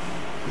phone.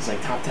 He's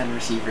like top 10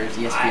 receivers.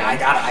 ESPN. I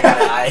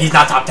gotta. He's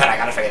not top 10. I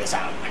gotta figure this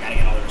out. I gotta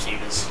get all the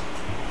receivers.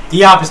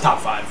 Diop is top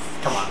 5.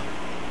 Come on.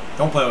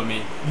 Don't play with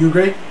me. You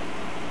agree?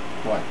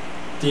 What?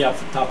 Diop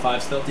top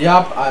 5 still?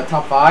 Diop,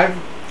 top 5.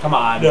 Come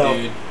on, No.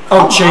 dude.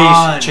 Oh, Come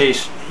on.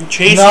 Chase.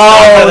 Chase. No, is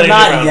better than AJ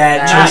not Brown.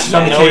 yet. Chase is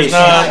on the No, case. he's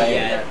not. Not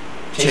yet.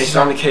 Chase is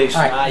on the case.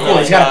 All right, Ah, cool. yeah,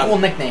 He's got yeah. a cool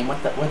nickname.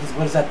 What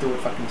does that do with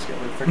fucking skill?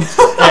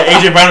 Yeah,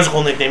 AJ Brown is a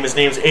cool nickname. His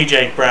name's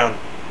AJ Brown.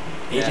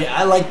 AJ,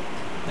 I like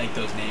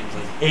those names.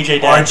 Like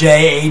AJ Dad.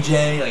 RJ,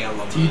 AJ. Like, I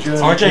love those.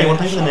 TJ. RJ, you want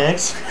to play for the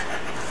Knicks?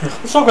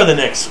 Let's talk about the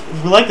Knicks.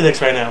 We like the Knicks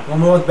right now. One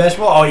more with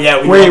basketball? Oh,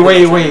 yeah. Wait.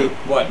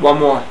 What? One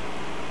more.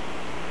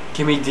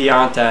 Give me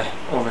Deontay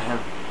over him.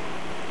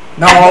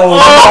 No. Deontay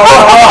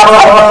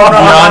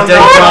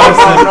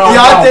Johnson.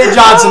 Deontay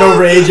Johnson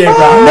over AJ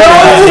Brown. No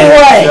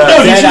way. Yo,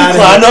 you Get see outta the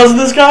clown here. nose in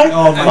this guy?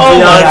 Oh, my Oh, God. my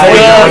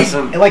God.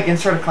 Johnson. Like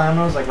insert a clown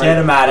nose, like right. Get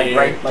him out of like here.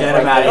 right- like Get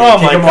right him out of there. here. Oh,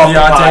 Kick my him God. off the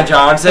Deontay pod.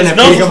 Johnson. His If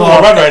nose he, is a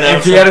little red right now.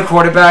 if he had a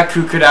quarterback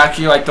who could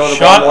actually like throw the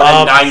Shut ball more than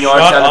up, 9 yards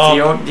shut down up. the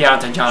field,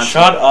 Deontay Johnson.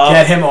 Shut up.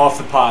 Get him off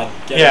the pod.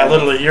 Get Yeah, him off.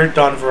 literally, you're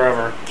done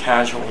forever.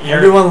 Casual.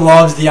 Everyone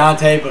loves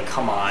Deontay, but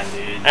come on,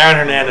 dude. Aaron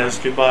Hernandez,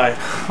 goodbye.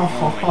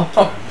 Oh, my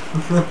God.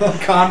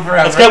 Con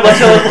forever. Let's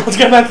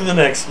get back to the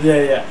Knicks.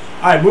 Yeah.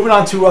 All right, moving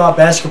on to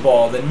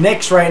basketball. The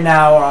Knicks right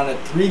now are on a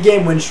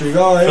 3-game win streak.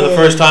 Oh, For the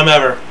first time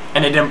ever.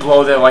 And they didn't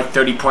blow their like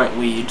 30-point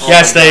leads.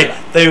 Yes, my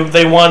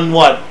they won,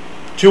 what,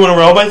 2 in a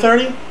row by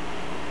 30?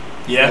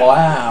 Yeah.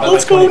 Wow. Like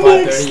Let's go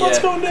 25, Knicks. 30, Let's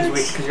yeah. go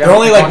Knicks. They're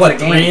only like, what,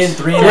 3 and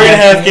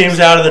 3.5 games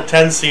out of the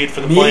 10 seed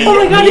for the Me, play-in. Oh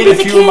my game. God, me they and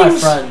a beat the few of my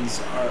Kings.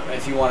 friends, are,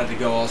 if you wanted to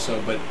go also,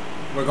 but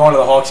we're going to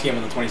the Hawks game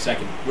on the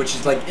 22nd, which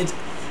is like, it's.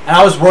 And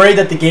I was worried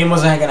that the game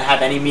wasn't going to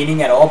have any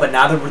meaning at all, but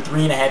now that we're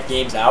 3.5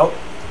 games out,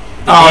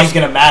 the game's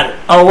going to matter.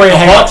 Oh wait, The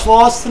hang on. Hawks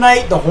lost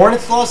tonight. The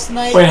Hornets lost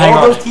tonight. Wait, hang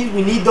all on. those teams,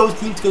 we need those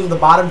teams because of the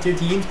bottom 2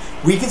 teams.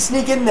 We can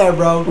sneak in there,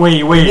 bro.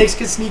 Wait. The Knicks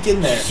can sneak in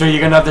there. So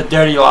you're gonna have the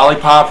dirty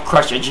lollipop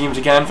crush your dreams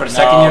again for the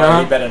second year No, now?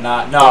 you better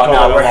not. Don't talk No,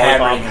 about we're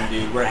lollipop. hammering him,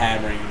 dude. We're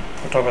hammering him.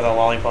 We'll talk about that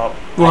lollipop.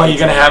 Well, you're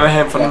gonna hammer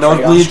him from the Yeah,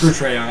 nosebleeds. Screw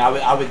Trae Young.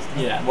 I would.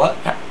 Yeah. What?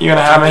 You're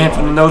gonna hammer him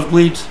from the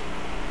nosebleeds.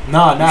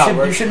 No.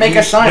 You should make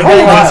a sign. How are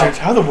the Wow. Wizards?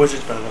 How are the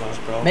Wizards better than us,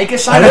 bro? Make a Are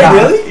sign. they about it.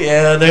 really?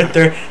 Yeah,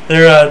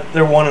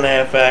 they're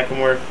 1.5 back,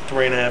 and we're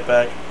 3.5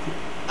 back.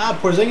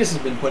 Porzingis has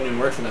been putting in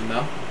work for them,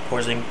 though.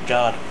 Porzingis,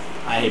 God.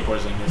 I hate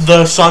Porzingis.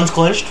 The Suns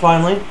clinched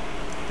finally.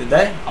 Did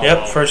they? Yep,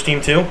 Oh. first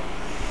team 2.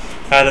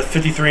 Had a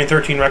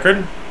 53-13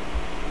 record.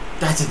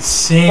 That's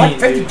insane. What? dude.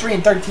 53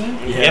 and 13.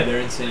 Yeah, Yep. they're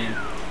insane.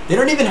 They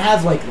don't even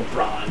have like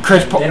LeBron.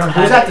 Chris Paul- They don't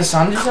Who's have that? The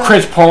Suns? you said?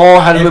 Chris Paul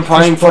hasn't Yeah, been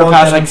playing Chris for the Paul,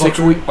 past Devin like 6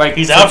 Booker. weeks. Like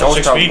He's since out for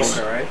All-Star 6 break. weeks.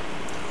 Okay, right?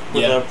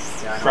 With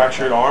Yeah. a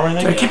fractured arm, I So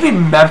it think. could be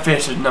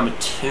Memphis is number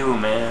 2,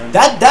 man.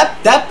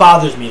 That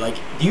bothers me. Like,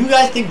 do you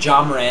guys think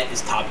John Morant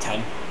is top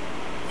 10?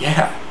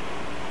 Yeah.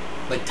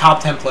 Like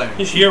top 10 player?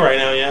 This year right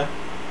now, yeah.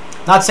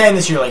 Not saying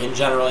this year. Like in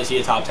general, is he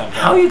a top 10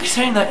 player? How are you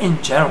saying that in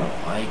general?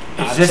 Like,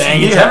 I'm is this saying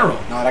year? in general.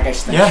 No, that guy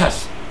stinks.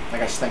 Yes. That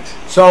guy stinks.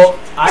 So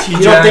you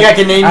don't think I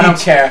can name I you? don't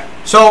care.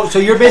 So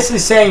you're basically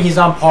saying he's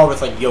on par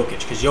with like Jokic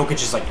because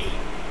Jokic is like 8.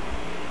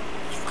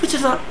 Jokic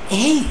is not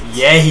 8.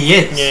 Yeah, he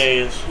is. Yeah, he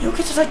is.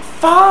 Jokic is like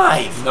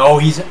 5. No,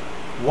 he's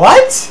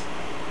what?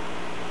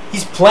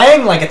 He's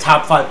playing like a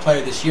top 5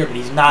 player this year, but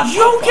he's not. top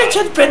Jokic 5.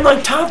 has been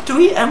like top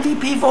 3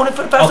 MVP voted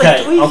for the past Okay,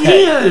 like 3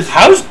 okay. years.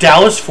 How's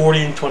Dallas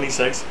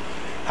 40-26?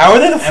 How are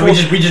they the And we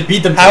just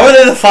beat them. How are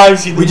they the 5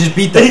 seed? We just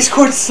beat them. They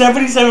scored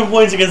 77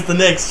 points against the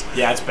Knicks.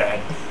 Yeah, that's bad.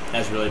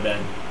 That's really bad.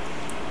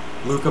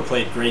 Luka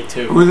played great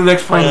too. Who's the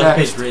Knicks playing Luka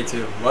next? played great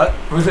too. What?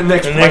 Who's the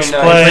Knicks The playing Knicks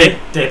next? play.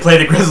 They play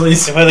the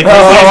Grizzlies. They play the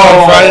Grizzlies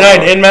on Friday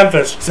night in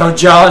Memphis. So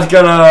John's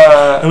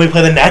gonna. And we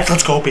play the Nets.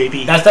 Let's go,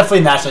 baby. That's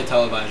definitely nationally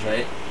televised,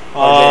 right?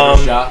 Ja,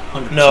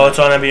 100%. No, it's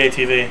on NBA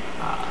TV.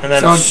 And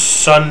then So-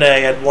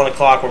 Sunday at 1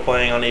 o'clock, we're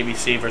playing on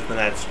ABC versus the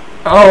Nets.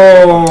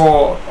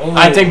 Oh, Oh,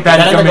 I think is Ben's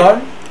that in gonna the be.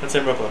 Garden? That's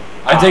in Brooklyn.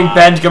 I think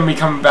Ben's gonna be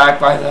coming back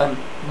by then.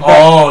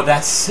 Oh,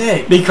 that's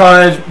sick.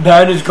 Because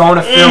Ben is going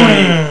to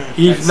Philly.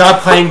 He's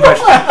not playing, but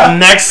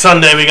Next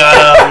Sunday, we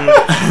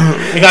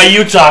got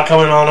Utah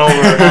coming on over.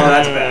 Oh,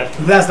 that's bad.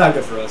 That's not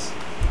good for us.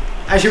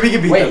 Actually, we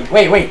could beat them.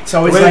 Wait.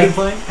 So it's Where are they like,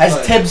 playing? has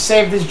Like- Tibbs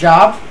saved his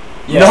job?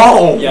 Yes.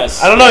 No.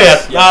 Yes. I don't know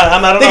yet. Yes. I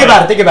don't Think know.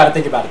 about it. Think about it.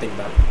 Think about it. Think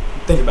about it.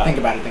 Think about Think it.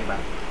 about it. Think about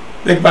it.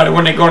 think about it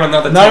when they go on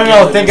another. No, 10 no,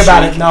 no. games Think this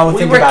about week. it. No, We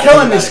think were about it.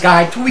 killing Think this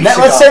about guy 2 weeks it.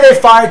 ago. Let's say they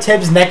fire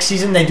Tibbs next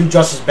season. They do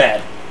just as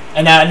bad.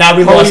 And now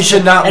we Well, lost. he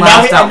should not and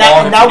last now we, that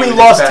long and now if we he was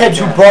lost that Tibbs,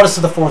 who bad. brought us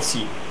to the 4th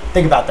seed.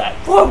 Think about that.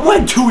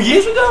 What? 2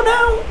 years ago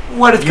now?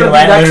 What? It's Yeah, gonna be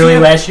next literally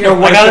year? last year. No, I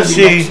what, gotta it's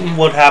gonna be see next year?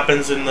 what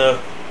happens in the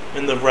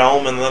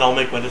realm, and then I'll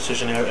make my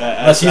decision.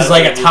 Unless he's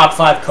like a top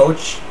 5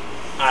 coach,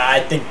 I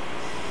think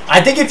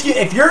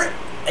if you're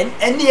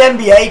in the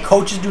NBA,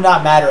 coaches do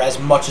not matter as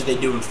much as they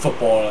do in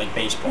football or like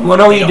baseball. What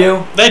do They you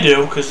don't. do? They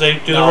do because they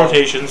do the No.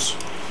 rotations.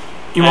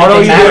 You And want to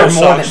they know matter you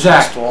do? more than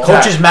Zach. baseball.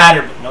 Coaches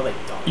matter, but no, they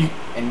don't.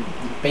 In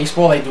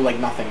baseball, they do like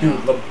nothing.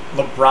 Dude, now.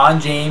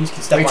 LeBron James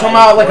can step You're on talking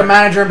any about like a court.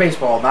 manager in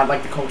baseball, not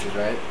like the coaches,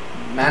 right?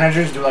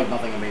 Managers do like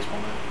nothing in baseball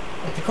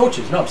now. Like the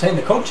coaches. No, I'm saying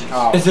the coaches.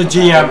 Oh, It's a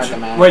okay, I meant the GM.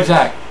 managers. Wait,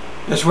 Zach.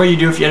 That's what you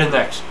do if you're the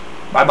Knicks.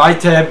 Bye-bye,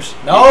 Tibbs.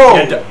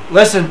 No.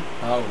 Listen,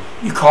 Oh.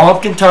 you call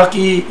up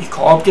Kentucky, you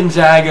call up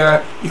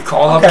Gonzaga, you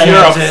call Okay. up You're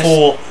a Kansas.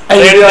 fool. And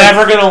They're you're like,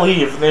 never gonna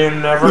leave. They're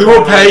never. we gonna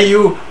will pay leave.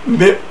 you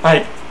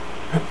like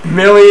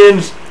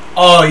millions.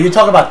 Oh, you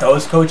talk about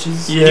those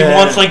coaches? Yeah. He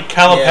wants like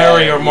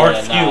Calipari or Mark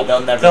yeah, Few. nah,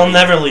 they'll They'll leave.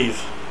 never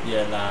leave.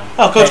 Yeah, nah.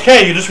 Oh, Coach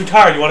K, you just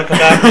retired. You want to come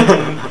back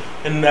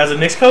and as a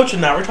Knicks coach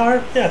and not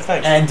retire? Yeah,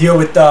 thanks. And deal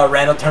with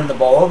Randall turning the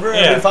ball over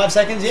Yeah. every 5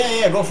 seconds?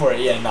 Yeah, go for it.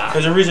 Yeah, nah.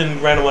 There's a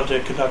reason Randall went to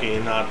Kentucky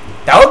and not.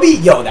 That would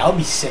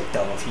be sick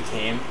though if he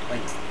came. Like,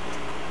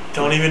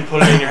 Don't even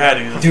put it in your head.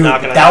 It's dude,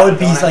 not gonna that happen. would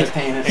be Don't like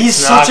entertain it. he's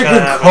It's such a not good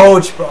gonna happen.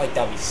 coach, bro. Like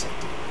that'd be sick,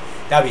 dude.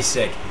 That'd be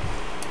sick.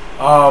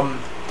 What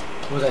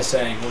was I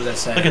saying?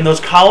 Look, and those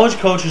college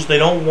coaches, they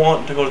don't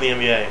want to go to the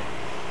NBA.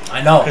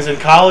 I know. Because in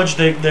college,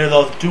 they're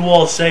the do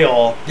all, say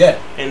all. Yeah.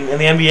 In the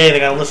NBA, they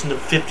got to listen to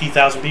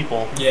 50,000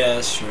 people. Yeah,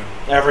 that's true.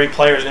 Every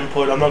player's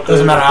input. I'm not good.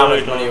 Doesn't matter I'm how not much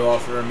good. money you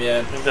offer him. Yeah.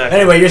 Exactly.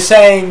 Anyway, you're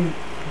saying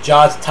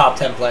Ja's a top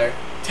 10 player.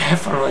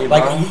 Definitely,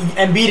 Like bro.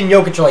 Embiid and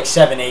Jokic are like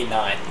 7, 8,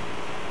 9.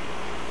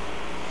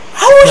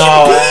 How is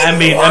No,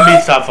 Embiid?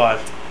 Embiid's top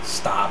 5.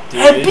 Stop,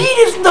 dude.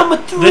 Embiid is number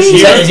 3. This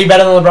year- Is he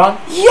better than LeBron?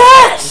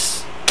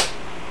 Yes.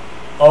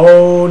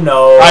 Oh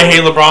no. I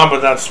hate LeBron, but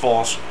that's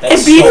false. That's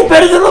Embiid so is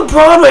better bad. than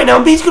LeBron right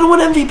now. Embiid's gonna win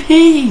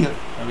MVP.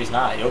 No, he's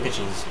not. Jokic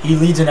is. He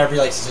leads in every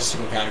like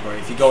statistical category.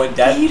 If you go in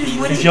depth, Embiid is he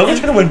winning. Is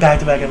Jokic going to win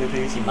back-to-back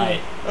MVPs? He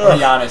might. Ugh. To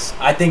be honest,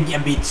 I think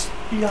Embiid's.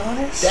 Be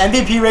honest. The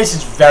MVP race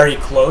is very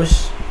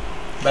close,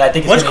 but I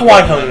think it's When's gonna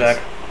Kawhi go coming Giannis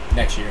back?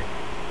 next year?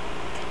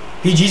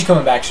 PG's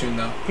coming back soon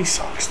though. He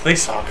sucks. They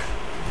suck.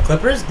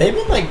 Clippers, they've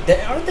been like,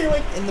 aren't they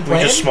like in the We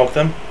play? just smoked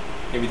them.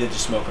 Yeah, we did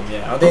just smoke them.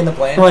 Yeah, aren't they in the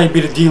play? Might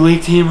be the D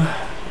League team.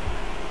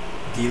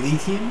 D-League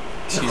team?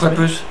 The Excuse me?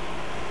 Clippers.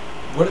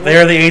 What? They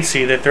are the 8th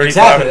seed. They're 35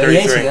 exactly. and They're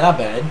the 33. AC, they're not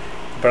bad.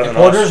 Better And than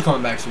Porter's us.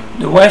 coming back soon.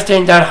 The West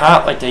ain't that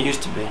hot like they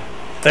used to be.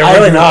 They're I really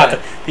agree with not. that.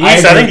 The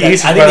East. I think the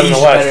East is better than the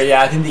West. Better,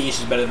 yeah, I think the East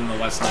is better than the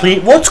West now.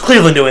 What's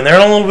Cleveland doing?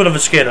 They're on a little bit of a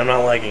skid. I'm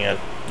not liking it.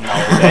 No,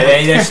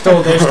 they're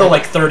still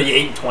like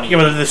 38 and 20. Yeah,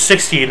 but they're the 6th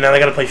seed. Now they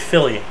got to play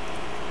Philly.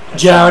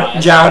 Jared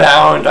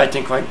Allen, I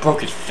think, like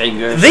broke his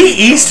finger. The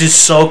East is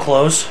so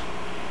close.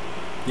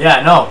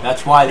 Yeah, no,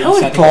 that's why the How East.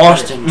 is I think, is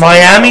Boston?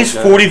 Miami's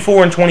Okay.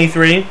 44 and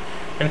 23,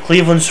 and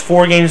Cleveland's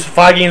 5 games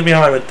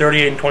behind with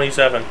 38 and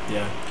 27. better.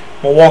 Yeah.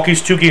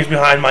 Milwaukee's 2 games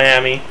behind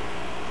Miami.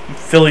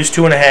 Philly's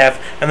 2.5,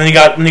 and then you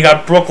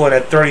got Brooklyn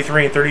at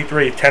 33 and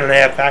 33,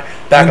 10.5 back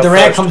When up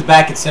Durant first. comes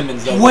back and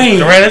Simmons, though. Wait.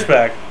 Durant is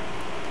back.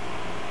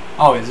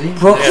 Oh, is he?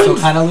 Brooklyn? Still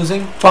kind of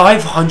losing?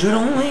 500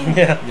 only?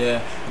 Yeah,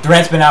 Yeah.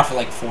 Durant's been out for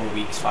like 4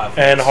 weeks, 5 weeks.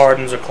 and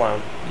Harden's a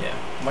clown. Yeah.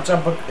 What's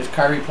up? Is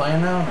Kyrie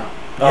playing now?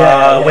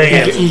 No. Away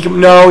yeah, games. He can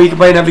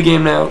play in every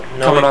game now.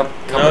 No, coming he- up.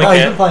 no, Coming he up.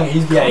 He's can't. been playing.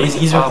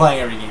 He's been playing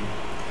every game.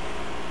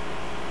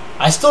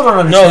 I still don't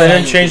understand. No, they how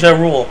didn't you change can- that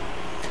rule.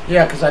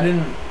 Yeah, because I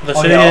didn't. The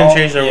Oh, city yeah, didn't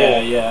change their yeah,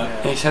 rule.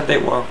 Yeah. They said they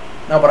were.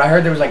 No, but I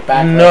heard there was like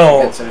backlash. No,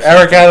 against it or Eric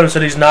something. Adams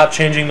said he's not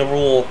changing the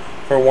rule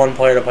for one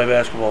player to play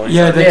basketball. He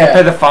Yeah, said- they Yeah. can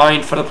pay the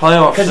fine for the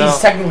playoffs. Because So he's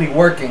technically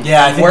working.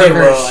 Yeah, I and think they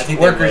workers, will. I think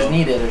they workers will.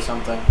 need it or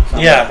something.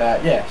 Yeah. Like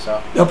that. Yeah.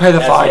 So they'll pay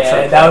the fine for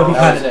Yeah, the that would be playoffs.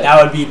 kind That of was it.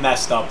 that would be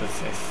messed up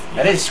if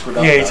that is screwed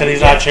up. Yeah, he though. said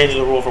he's Yeah. not changing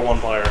the rule for one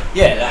player.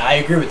 Yeah, I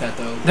agree with that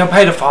though. They'll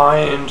pay the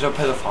fines. They'll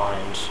pay the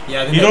fines.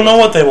 Yeah, I think You they don't will. know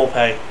what they will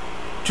pay.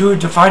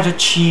 Dude, the fines are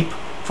cheap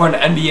for an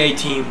NBA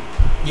team.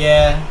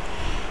 Yeah.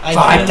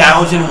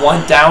 5,000,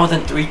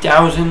 1,000,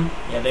 3,000.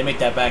 Yeah, they make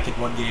that back in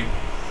one game.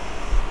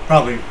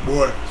 Probably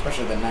more.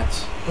 Especially the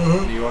Nets,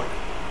 New York.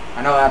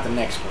 I know not the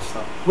Knicks, but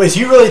stuff. Wait, so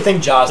you really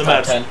think Ja's The top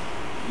Mets. 10?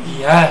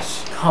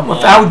 Yes. Come on.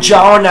 Without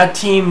Ja on that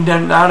team,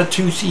 then not a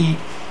 2 seed.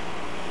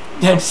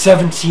 Then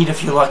 7 seed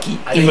if you're lucky.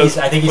 I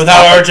think he's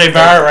Without top RJ 10.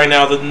 Barrett right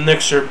now, the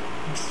Knicks are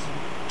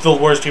the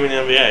worst team in the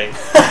NBA.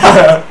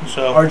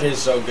 So RJ's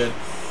so good.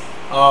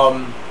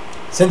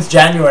 Since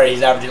January,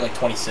 he's averaging like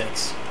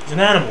 26. he's an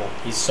animal.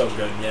 He's so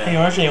good, yeah. Hey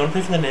RJ, you want to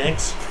play for the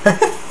Knicks?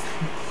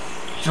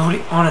 He's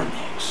already on a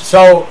Knicks.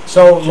 So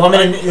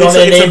Lumen, It's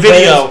a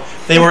video.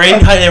 They were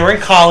in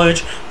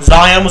college.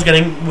 Zion was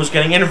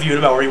getting interviewed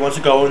about where he wants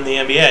to go in the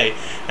NBA,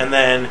 and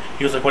then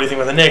he was like, "What do you think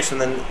about the Knicks?" And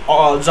then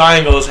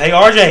Zion goes, "Hey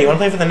RJ, you want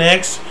to play for the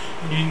Knicks?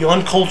 You're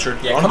uncultured.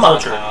 Yeah, You're come on,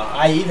 uncultured. Kyle.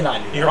 I knew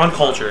You're that.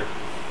 uncultured."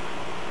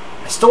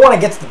 I still want to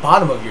get to the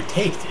bottom of your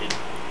take, dude.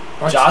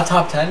 Ja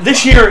top 10?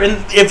 This year,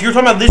 and if you're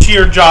talking about this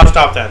year, Ja's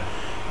top 10.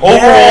 Overall,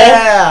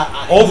 Yeah.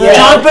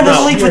 Ja's been in the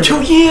no. league for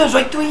 2 years,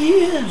 like 3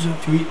 years.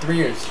 3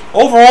 years.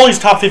 Overall, he's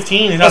top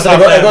 15. He's not Listen,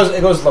 top 10.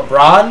 it goes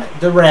LeBron,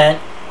 Durant.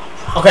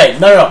 Okay,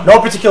 no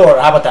particular order.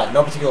 How about that?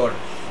 No particular order.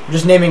 I'm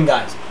just naming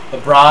guys.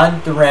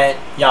 LeBron, Durant,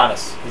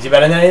 Giannis. Is he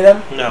better than any of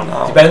them? No.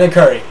 No. Is he better than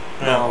Curry?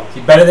 No. Is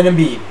he better than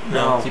Embiid?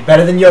 No. Is he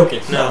better than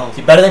Jokic? No. Is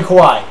he better than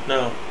Kawhi?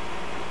 No.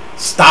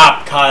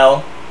 Stop,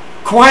 Kyle.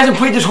 Kawhi hasn't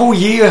played this whole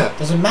year.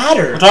 Doesn't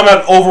matter. We're talking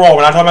about overall.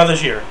 We're not talking about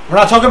this year. We're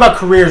not talking about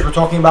careers. We're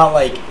talking about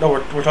like. No,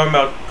 we're talking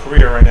about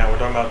career right now. We're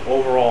talking about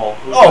overall.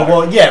 Who's Oh better?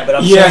 well, yeah, but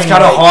I'm Yeah, saying it's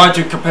kind of like, hard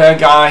to compare a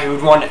guy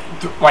who'd won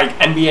like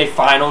NBA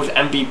Finals,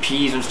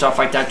 MVPs, and stuff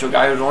like that to a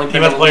guy who's only been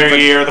Defensive player of the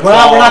year, the We're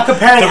not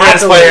comparing the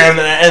greatest accolades. player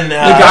and The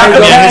guy We're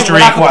who- comparing- history. we're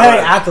not comparing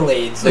whatever.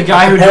 accolades. The Like,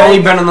 guy we're who'd comparing-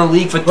 only been in the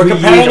league for We're 3 years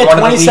comparing and a one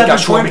of the league 27 got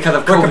short point. because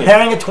of We're COVID.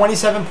 comparing a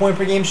 27 point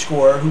per game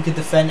scorer who could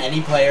defend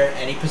any player,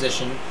 any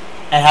position,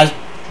 and has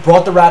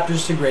brought the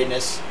Raptors to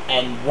greatness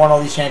and won all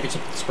these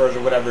championships with the Spurs or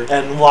whatever.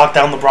 And locked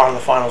down LeBron in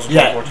the finals. of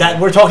Yeah, 2014. that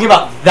we're talking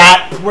about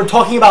that. We're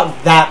talking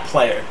about that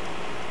player.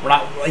 We're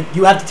not like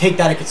you have to take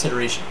that in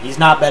consideration. He's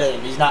not better than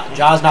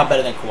Ja's not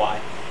better than Kawhi.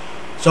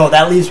 So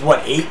that leaves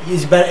what 8?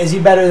 Is he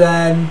better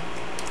than?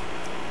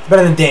 He's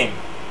better than Dame.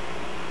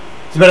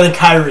 He's better than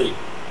Kyrie.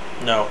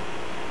 No.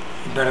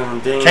 Better than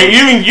Dame. You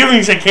haven't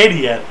even said Katie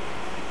yet.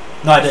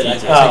 No, I did. I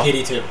said Oh.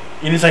 KD too.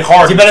 You didn't say Is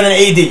Harden. he better than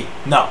AD?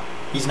 No,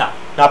 he's not.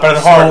 Not better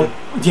than So- Harden.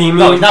 Damian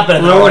No, he's not better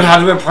than Lillard Harden.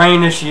 hasn't been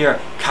playing this year.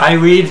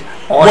 Kyrie.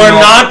 We're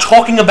not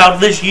talking about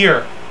this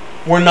year.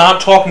 We're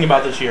not talking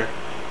about this year.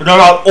 We're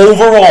talking about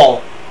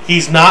overall.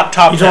 He's not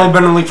top He's 10. only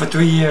been in the league for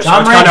 3 years.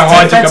 John so it's kind of Morant's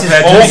hard to defense is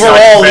compare. overall, two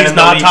guys who've been he's in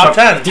the not league top for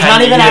 10. He's 10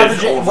 not even years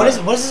averaging. over. What is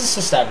his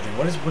assist averaging?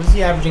 What is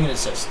he averaging in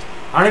assist?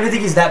 I don't even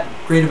think he's that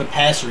great of a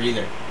passer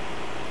either.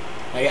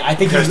 Like, I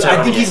think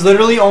he's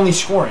literally only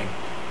scoring.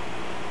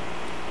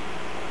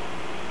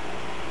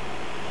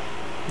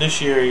 This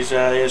year, he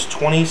has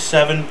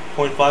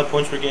 27.5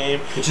 points per game,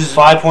 Which is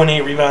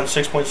 5.8 rebounds,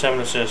 6.7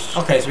 assists.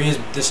 okay. So he's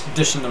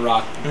dishing the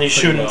rock. And he's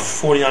pretty shooting well.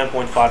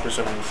 49.5%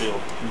 from the field.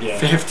 Yeah.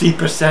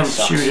 50%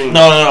 Sucks. shooting.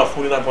 No,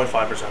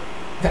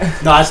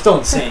 49.5%. No, it's still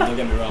insane. Don't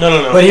get me wrong.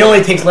 No. But he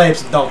only takes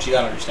layups and dunks. You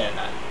gotta understand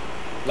that.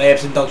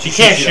 Layups and dunks. He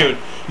can't shoot.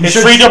 His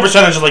free throw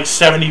percentage is like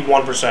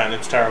 71%.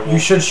 It's terrible. You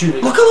should shoot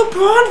it. Look at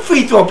LeBron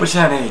free throw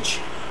percentage.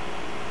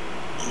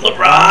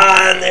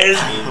 LeBron, there's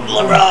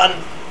LeBron.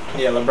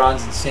 Yeah,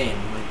 LeBron's insane.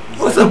 Like,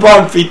 What's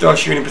LeBron free throw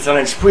shooting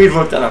percentage? Please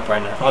look that up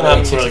right now. probably like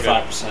That's really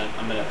good. 65%.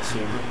 I'm gonna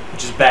assume,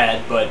 which is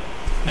bad, but.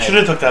 You should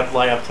have took that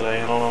layup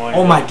today. I don't know why.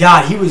 Oh my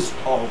God, he was.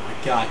 Oh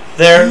my God.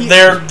 They're He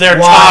they're is they're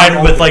wide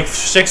tied with open. like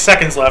 6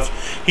 seconds left.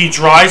 He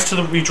drives to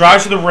the rim,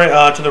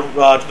 to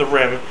the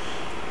rim.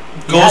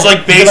 Goes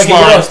like He did like a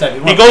Euro baseline. step. He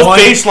went goes 1,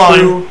 baseline,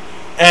 2.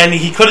 and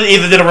he could have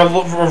either did a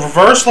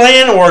reverse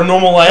lay-in or a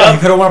normal No, he layup.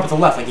 could have went up with the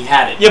left, like he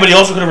had it. Yeah, but he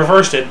also could have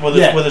reversed it with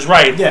his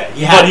right. Yeah,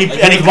 he had But it.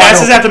 Like, and he was wide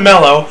passes open. out to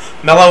Melo.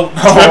 Melo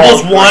Oh,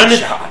 dribbles great one,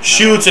 shot.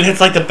 shoots, and hits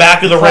like the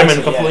back of the rim Clanks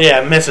and it,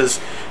 completely misses.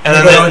 And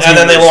He then goes and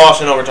then they into-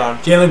 lost in overtime.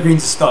 Jalen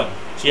Green's a stud.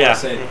 Yeah.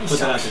 Say it. He Put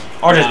that out sucks. there.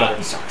 RJ's Nah, better.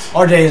 He sucks.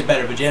 RJ is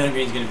better, but Jalen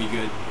Green's gonna be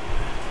good.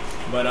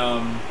 But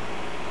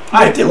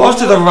Wait, they lost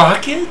to the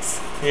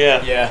Rockets?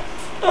 Yeah. yeah,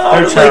 Oh,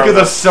 They're the Lakers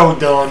terrible. are so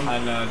done. I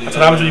know, dude. That's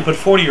what happens when you put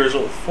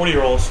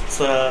 40-year-olds.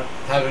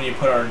 That's when you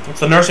put our. It's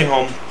the nursing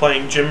home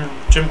playing gym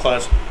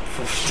class.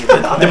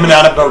 The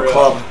Banana Boat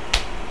Club.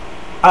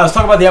 Alright, let's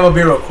talk about the MLB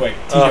real quick.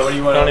 TJ, Ugh, what do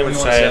you want don't to even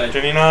say? say it.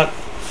 Did he not?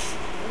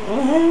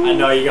 I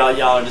know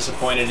y'all are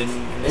disappointed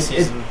in this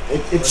season.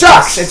 It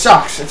sucks. It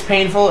sucks. It's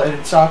painful and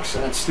it sucks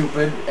and it's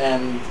stupid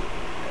and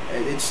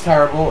it's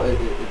terrible.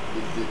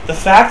 The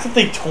fact that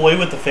they toy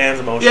with the fans'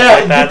 emotions Yeah,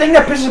 like that. the thing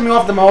that pisses me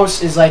off the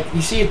most is like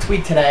you see a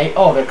tweet today.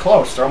 Oh, they're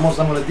close. They're almost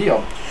done with the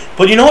deal.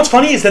 But you know what's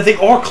funny is that they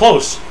are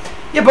close.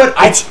 Yeah, but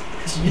It's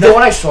you know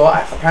what I saw?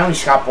 Apparently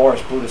Scott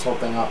Boras blew this whole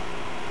thing up.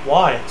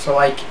 why? So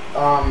like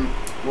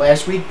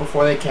last week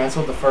before they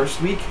canceled the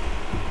first week,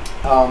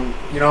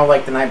 you know,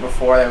 like the night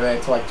before they were there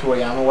till like 2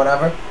 a.m. or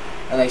whatever,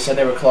 and they said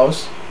they were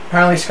close.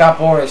 Apparently Scott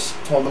Boras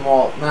told them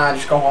all, nah,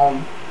 just go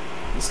home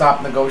and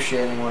stop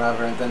negotiating or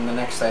whatever. And then the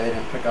next day they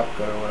didn't pick up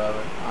good or whatever.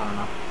 I don't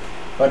know.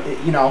 But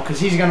because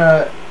he's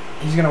gonna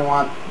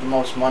want the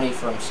most money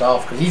for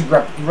himself because he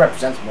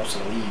represents most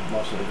of the league,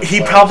 most of the good He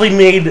players. probably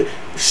made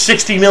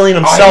 $60 million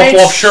himself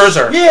off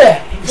Scherzer.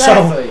 Yeah,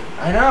 exactly. So,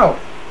 I know,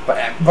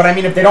 but I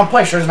mean, if they don't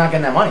play, Scherzer's not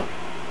getting that money.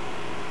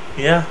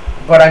 Yeah.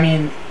 But I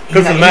mean,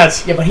 good for the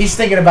Mets. Yeah, but he's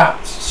thinking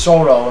about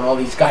Soto and all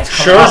these guys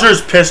coming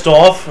Scherzer's pissed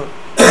off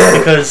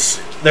because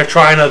they're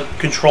trying to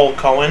control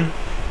Cohen.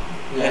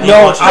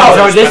 Yeah.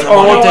 So this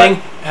whole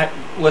thing.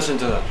 Listen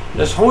to this.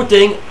 This whole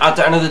thing, at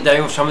the end of the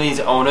day, with some of these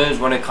owners,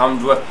 when it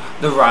comes with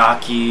the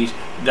Rockies,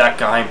 that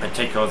guy in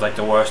particular is like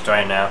the worst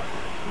right now.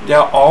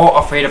 They're all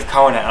afraid of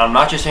Cohen, and I'm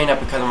not just saying that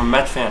because I'm a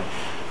Mets fan.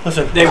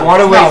 Listen, they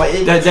want to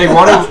raise.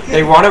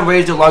 They want to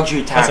raise the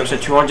luxury tax to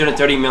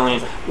 $230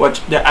 million,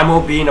 which the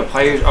MLB and the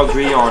players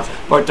agree on.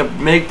 But the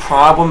big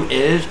problem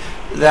is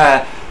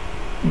that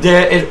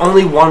there is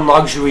only one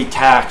luxury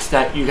tax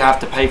that you have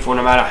to pay for,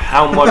 no matter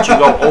how much you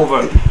go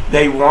over.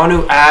 They want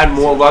to add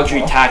more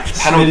luxury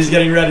tax penalties. He's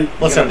getting ready.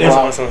 Listen.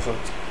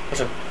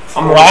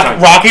 I'm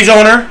Rocky's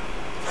owner,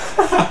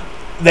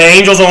 the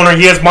Angels owner,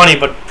 he has money,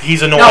 but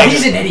he's annoying. No,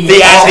 he's an idiot.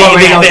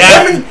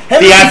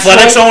 The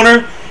Athletics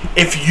owner,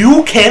 if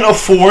you can't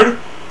afford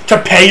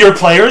to pay your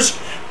players,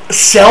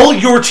 sell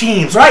your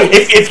teams. Right.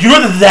 If you're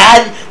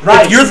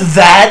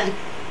that.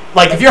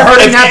 Like if you're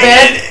hurting that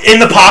bad in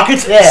the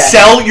pockets,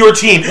 sell your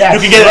team. Yes,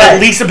 you can get at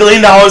least $1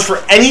 billion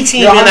for any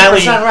team in that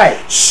league. Right.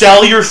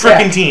 Sell your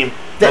freaking team.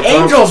 The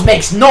Angels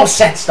makes no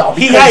sense though.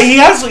 He's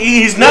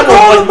net worth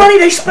all the money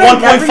they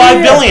spend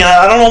 $1.5 billion.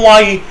 I don't know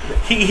why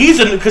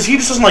he's because he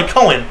just doesn't like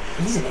Cohen.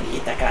 He's an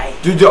idiot, that guy.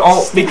 Dude,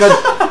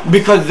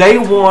 because they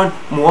want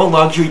more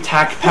luxury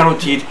tax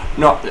penalties.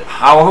 No,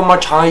 however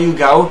much higher you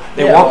go,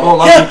 they want more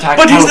luxury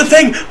tax penalties. But here's the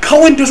thing: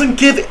 Cohen doesn't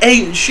give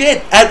a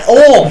shit at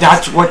all.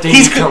 That's what they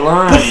need to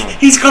learn. But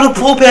he's gonna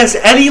blow past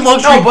any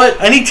luxury,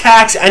 any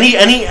tax, any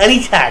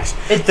tax.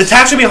 The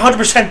tax will be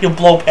 100%. He'll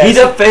blow past. He's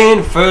a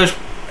fan first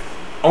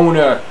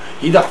owner.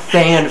 He's a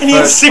fan first. And he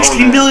has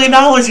 $16 million.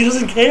 He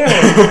doesn't care.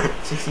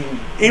 16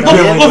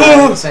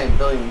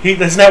 billion.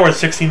 His net worth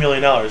 $16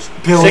 million.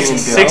 Billion.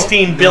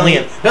 16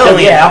 billion.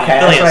 Yeah, okay,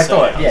 that's what I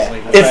thought.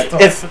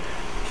 Yeah.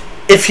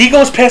 If he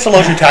goes past the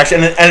luxury tax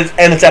and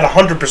it's at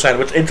 100%,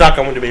 which it's not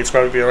going to be, it's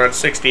going to be around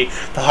 60,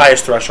 the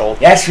highest threshold.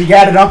 Yes, we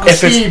got it, Uncle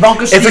Steve.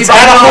 If it's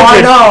at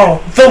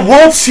 100, the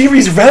World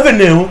Series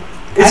revenue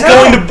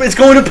is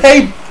going to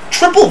pay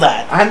triple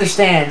that. I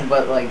understand,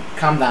 but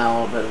calm down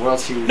a little bit. World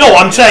Series. No,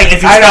 I'm saying if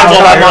he spends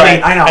all that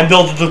money and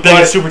builds the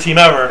biggest super team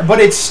ever.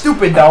 But it's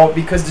stupid though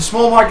because the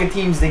small market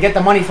teams they get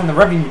the money from the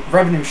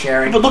revenue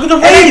sharing. But look at the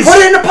Rays. Rays. They put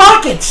it in the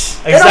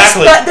pockets.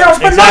 Exactly. They don't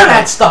spend none of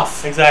that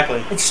stuff.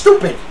 Exactly. It's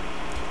stupid.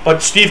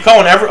 But Steve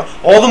Cohen,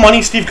 all the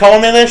money Steve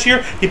Cohen made last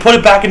year, he put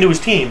it back into his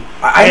team.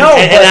 I know.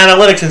 And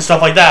analytics and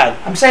stuff like that.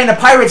 I'm saying the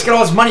Pirates get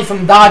all this money from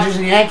the Dodgers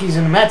and the Yankees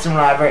and the Mets and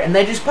whatever, and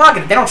they just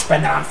pocket it. They don't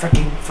spend it on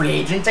freaking free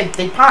agents.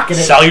 They pocket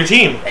it. Sell your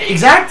team.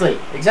 Exactly.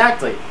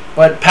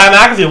 But Pat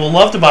McAfee will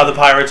love to buy the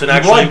Pirates and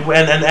actually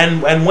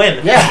and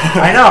win. Yeah,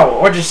 I know.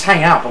 Or just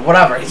hang out, but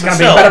whatever. He's going to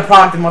be a better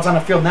product than what's on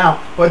the field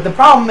now. But the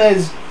problem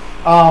is...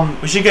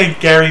 we should get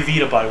Gary Vee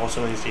to buy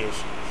some of these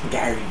teams.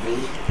 Gary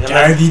Vee?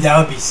 Gary Vee, that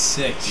would be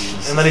sick, dude.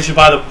 And then he should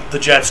buy the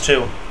Jets,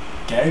 too.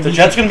 The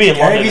Jets going to be in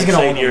London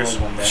in 8 years.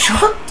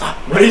 Shut up.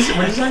 What is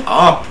that?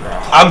 Oh, bro.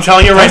 I'm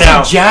telling you right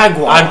now.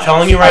 Jaguars. I'm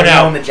telling you right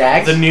now. The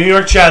Jags? The New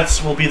York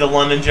Jets will be the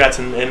London Jets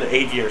in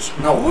 8 years.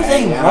 No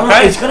way.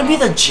 Okay. It's going to be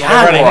the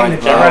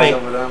Jaguars. Get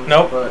ready.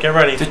 Nope. Get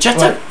ready. The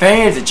Jets have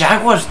fans. The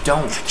Jaguars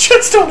don't. The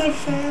Jets don't have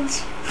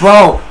fans.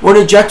 Bro, when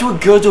the Jets were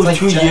good those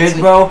 2 years,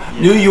 bro,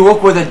 New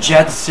York was a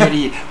Jets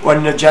city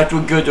when the Jets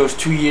were good those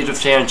 2 years of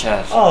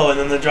Sanchez. Oh, and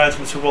then the Giants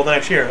won the Super Bowl the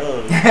next year.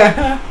 Oh.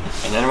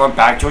 And then it went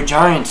back to a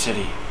Giant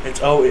city. It's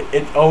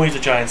always a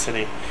Giant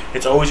city.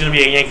 It's always going to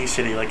be a Yankee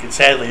city.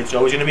 Sadly, it's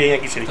always going to be a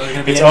Yankee city.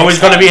 It's always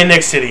going to be a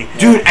Knicks city.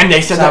 Dude, and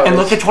they said that. And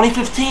look at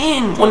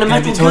 2015 when the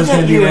Mets were good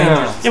that year.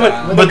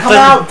 Yeah, but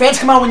fans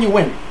come out when you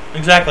win.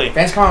 Exactly.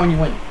 Fans come out when you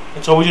win.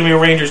 It's always going to be a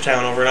Rangers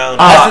town over in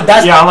Island.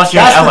 Unless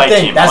you're an LA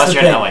team. Unless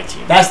you're an LA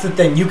team. That's the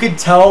thing. You could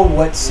tell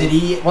what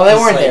city... Well, they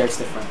weren't there. It's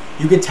different.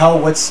 You could tell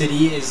what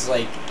city is,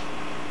 like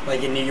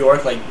in New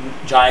York, like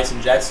Giants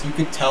and Jets, you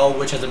could tell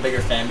which has a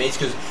bigger fan base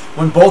because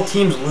when both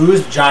teams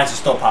lose, the Giants are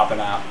still popping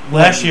out.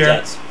 Last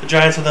year, the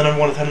Giants had the number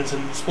 1 attendance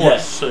in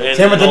sports. Yeah.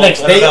 Same with the Knicks.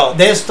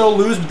 They still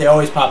lose, but they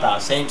always pop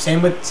out.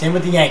 Same with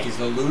the Yankees.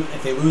 They'll lose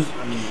if they lose.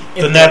 I mean,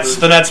 the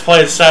Nets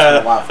play a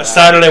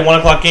Saturday 1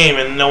 o'clock game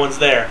and no one's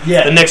there.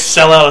 Yeah. The Knicks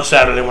sell out a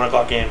Saturday 1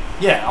 o'clock game.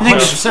 Yeah,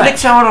 100%. Knicks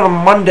sell out on a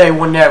Monday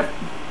when they're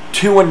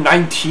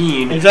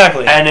 2-19.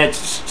 Exactly. And it's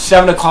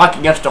 7 o'clock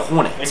against the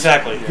Hornets.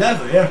 Exactly.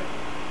 Yeah.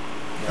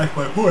 That's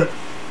my point.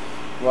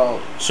 Well,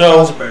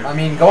 so I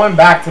mean, going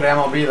back to the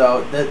MLB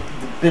though,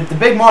 the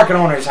big market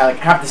owners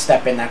have to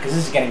step in now because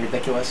this is getting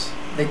ridiculous.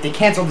 They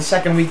canceled the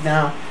second week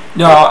now.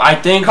 No, I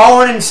think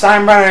Cohen and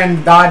Steinbrenner and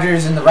the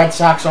Dodgers and the Red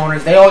Sox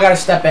owners, they all got to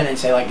step in and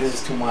say this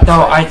is too much.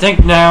 No, I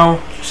think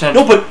now.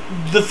 No, but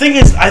the thing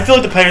is, I feel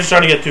like the players are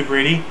starting to get too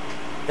greedy.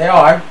 They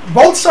are.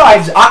 Both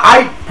sides.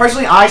 I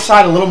personally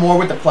side a little more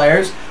with the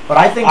players, But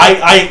I think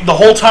I the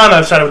whole time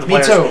I've said it with the Me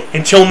players too.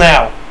 until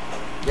now.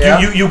 Yeah.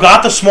 You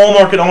got the small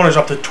market owners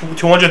up to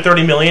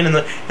 230 million in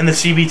the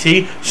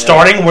CBT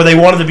starting where they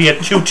wanted to be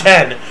at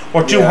 210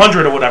 or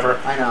 200 or whatever.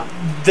 I know.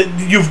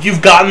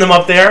 You've gotten them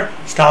up there.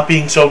 Stop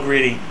being so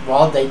greedy.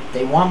 Well,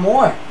 they want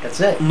more. That's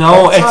it.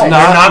 No, Both it's sides.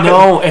 not.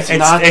 No, it's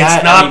not that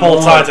It's not anymore.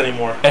 both sides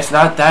anymore. It's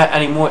not that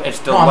anymore. It's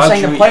the No, I'm luxury.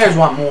 saying the players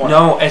want more.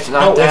 No, it's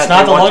not No, that. it's not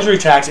They the want- luxury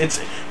tax. It's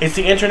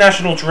the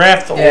international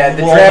draft. Yeah,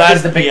 the all draft that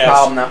is the big BS.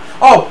 problem now.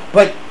 Oh,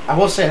 but I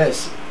will say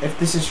this. If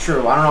this is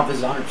true, I don't know if this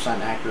is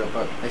 100% accurate,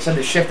 but they said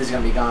the shift is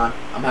going to be gone.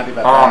 I'm happy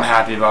about Oh, that. I'm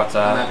happy about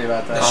that. I'm happy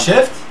about that. The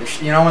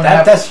shift? You know when they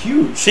have... That's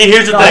huge. See,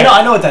 here's the No, thing.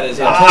 I know what that is.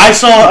 Yeah. I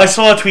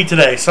saw a tweet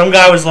today. Some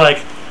guy was like,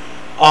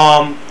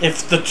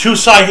 if the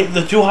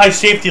two high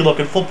safety look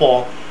in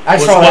football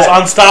was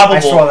unstoppable, I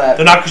saw that.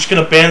 they're not just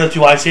going to ban the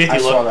two high safety I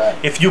look. saw that.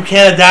 If you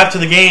can't adapt to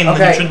the game, then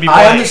you Okay, shouldn't be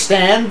playing. I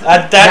understand.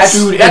 That's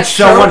Dude, that's it's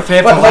so true,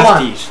 unfair but for hold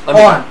on. lefties. Hold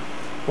on.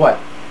 What?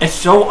 It's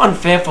so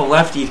unfair for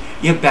lefties.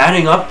 You're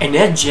batting up and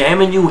they're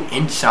jamming you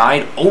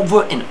inside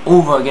over and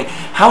over again.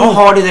 How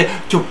hard is it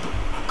to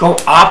go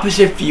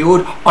opposite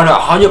field on a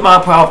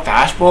 100-mile-per-hour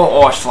fastball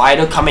or a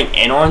slider coming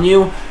in on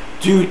you?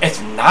 Dude,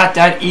 it's not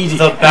that easy.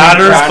 The And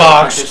batter's you're batting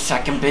box. to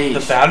second base.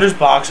 The batter's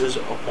box is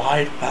a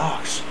wide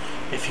box.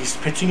 If he's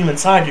pitching him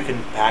inside, you can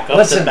back up to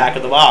Listen, the back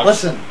of the box.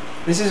 Listen,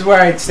 this is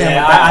where I stand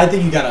Yeah, with that. I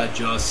think you gotta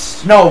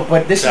adjust. No,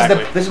 but this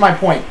Exactly. is my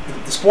point.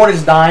 The sport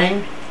is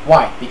dying.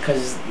 Why?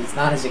 Because it's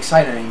not as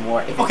exciting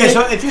anymore. Okay,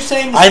 so if you're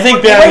saying I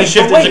think banning the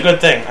shift is a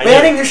good thing.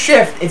 Banning the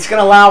shift, it's going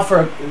to allow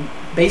for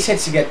base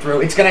hits to get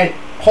through. It's going to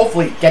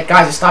hopefully get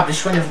guys to stop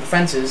just swinging for the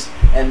fences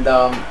and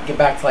get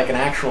back to like an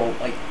actual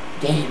like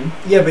game.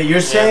 Yeah, but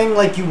you're saying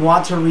like you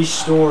want to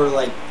restore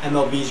like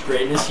MLB's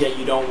greatness, yet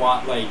you don't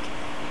want like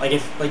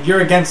if like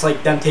you're against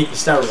like them taking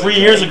steroids. 3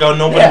 years ago,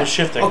 nobody was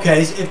shifting.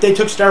 Okay, so if they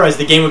took steroids,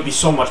 the game would be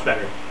so much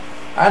better.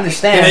 I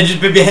understand. And they'd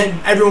just be hitting,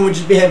 everyone would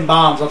just be hitting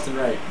bombs left and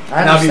right.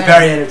 I And that would be understand.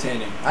 very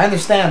entertaining. I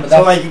understand, but So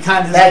that's, like it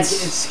kind of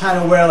it's kind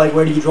of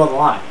where do you draw the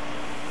line?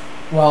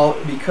 well,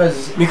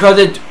 because you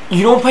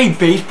don't play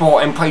baseball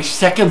and play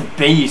second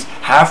base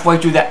halfway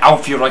through the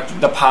outfield like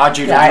the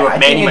Padres do I with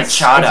Manny think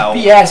Machado.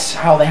 it's BS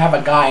how they have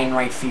a guy in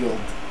right field.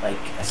 Like,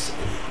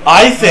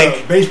 I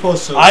think baseball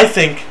is so. I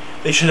think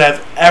they should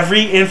have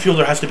every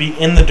infielder has to be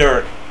in the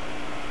dirt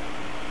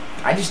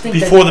I just think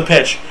before the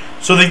pitch,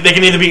 so they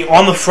can either be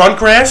on the front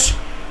grass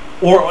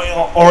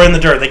or in the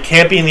dirt. They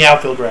can't be in the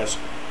outfield grass.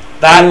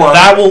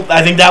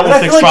 I think that will But I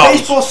fix feel like problems.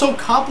 baseball's so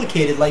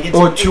complicated. Like it's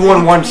Or two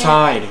on one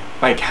side.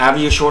 Like have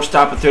your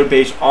shortstop and third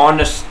base on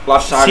the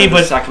left side of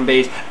the second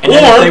base, and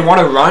then if they want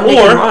to run, they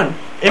can run.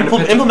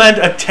 Implement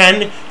a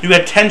 10. You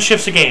had 10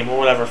 shifts a game or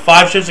whatever,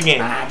 5 shifts a game.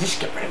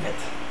 just get rid of it.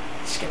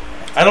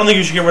 I don't think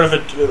you should get rid of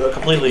it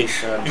completely. You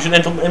should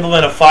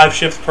implement a 5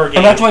 shifts per game.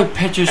 And that's why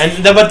pitchers.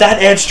 But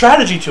that adds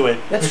strategy to it.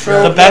 That's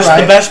true. The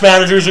best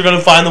managers are going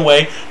to find the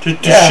way to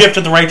shift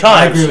at the right I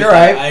times. agree with You're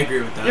that. right. I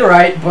agree with that. You're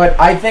right, but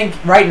I think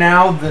right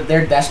now that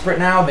they're desperate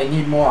now. They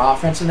need more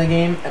offense in the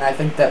game, and I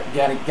think that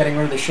getting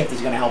rid of the shift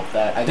is going to help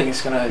that. I think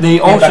it's going to be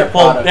a better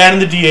product. Adding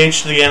the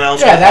DH to the NL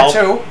is Yeah, going to that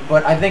help. too.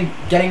 But I think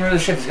getting rid of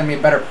the shift is going to be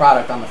a better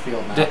product on the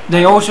field now.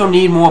 They also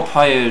need more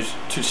players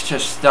to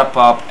just step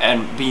up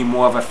and be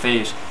more of a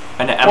face.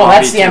 And the MLB Well,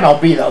 that's the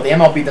MLB though. The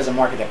MLB doesn't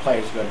market their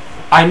players good.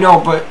 I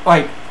know, but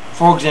like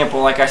for example,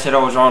 like I said,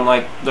 I was on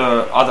like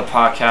the other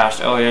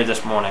podcast earlier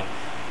this morning.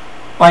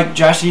 Like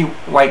Jesse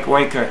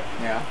Winker.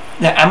 Yeah.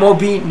 The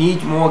MLB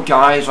needs more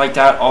guys like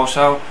that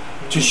also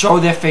to show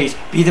their face,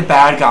 be the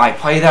bad guy,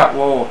 play that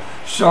role,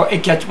 so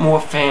it gets more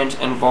fans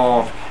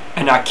involved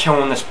and not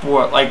killing the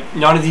sport. Like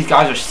none of these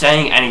guys are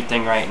saying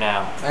anything right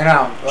now. I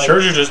know. Like,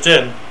 Scherzer just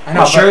did. I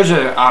know. Well,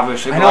 Scherzer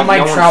obviously. I but, know like, Mike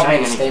no one's Trout saying made a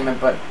anything.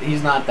 statement, but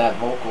he's not that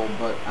vocal.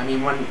 But I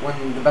mean, when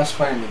the best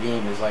player in the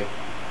game is like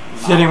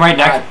Sitting right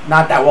next,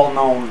 not that well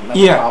known. That's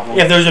Yeah. the problem.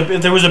 Yeah,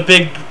 if there was a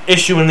big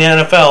issue in the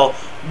NFL,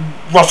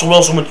 Russell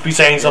Wilson would be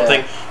saying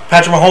something.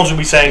 Patrick Mahomes would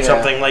be saying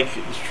something. Like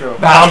It's true.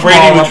 Tom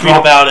Brady would tweet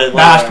about it.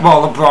 Like,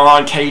 Basketball,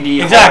 LeBron,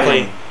 KD.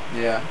 exactly.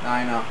 Harden. Yeah,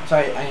 I know. So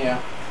yeah,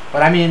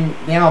 but I mean,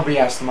 the MLB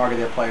has to market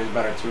their players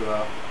better too,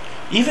 though.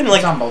 Even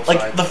It's on both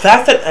sides. the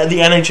fact that the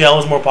NHL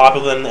is more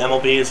popular than the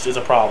MLB is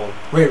a problem.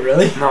 Wait,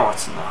 really? No,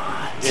 it's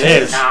not. It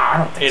is. Nah, I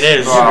don't think It so.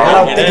 is. Well, I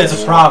don't It think is.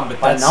 it's a problem, but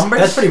By that's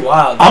numbers? pretty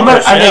wild. I'm an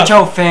Numbers, yeah.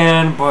 NHL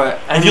fan, but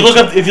If you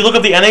look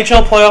up the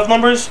NHL playoff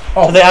numbers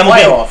Oh, to the MLB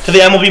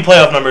playoffs.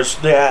 playoff numbers,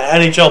 the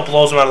NHL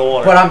blows them out of the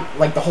water. But I'm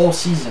like the whole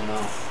season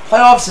though.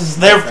 Playoffs is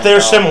different, They're though.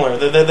 similar.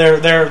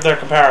 They're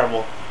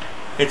comparable.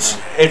 It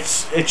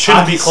shouldn't be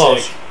Hockey's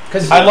close. sick.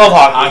 'Cause I love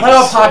hockey.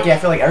 playoff sick. hockey. I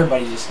feel like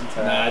everybody's just into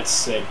that. Nah, it's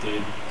sick,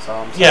 dude. So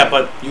I'm Yeah, sorry.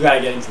 but You gotta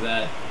get into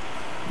that.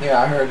 yeah,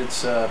 I heard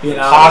it's Be an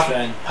Hockey- Islanders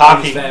fan. hockey.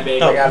 Islanders fan, baby.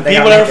 No, They gotta be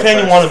make whatever it fan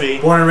you first. want to be.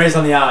 Born and raised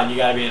on the island, you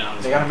gotta be an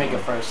Islanders they fan. gotta make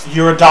it first.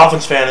 You're a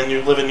Dolphins fan and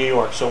you live in New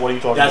York. So what are you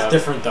talking That's about?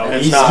 different though.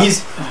 It's not.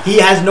 He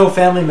has no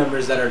family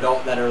members that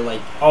are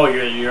like, oh,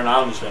 you're an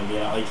Islanders fan,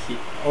 yeah, like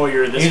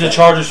you're this. He's a fan.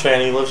 Chargers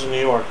fan. He lives in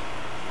New York.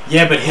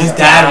 Yeah, but his Yeah,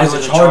 dad was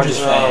was a a Chargers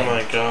Chargers Oh fan.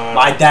 my god.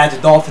 My dad's a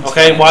Dolphins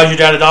fan. Okay, why is your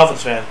dad a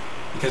Dolphins fan?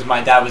 Because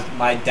my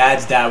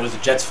dad's dad was a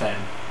Jets fan.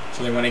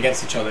 So they went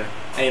against each other,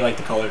 and he liked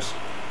the colors.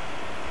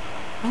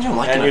 And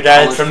your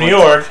dad's from New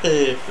York.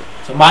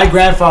 So my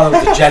grandfather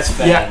was a Jets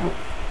fan. Yeah.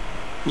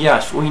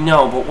 Yes, we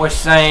know, but we're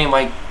saying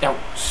like that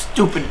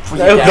stupid for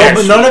No, your dad.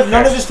 but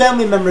none of his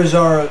family members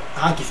are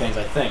hockey fans,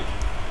 I think.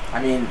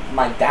 I mean,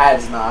 my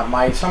dad's not.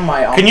 Some of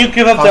my Can you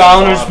give up the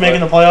Islanders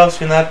making the playoffs?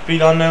 Can that be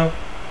done now?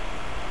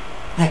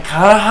 They're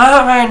kind of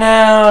hot right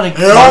now. They're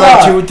They're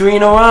hot. 2 or 3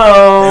 in a row.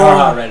 They are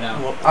hot right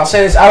now. I'll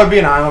say this: I would be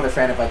an Islander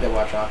fan if I did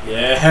watch hockey.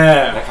 They're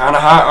Yeah. kind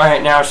of hot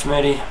right now,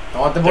 Smitty.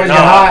 Don't let the boys They're get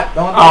not. hot.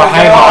 Don't let the Oh, boys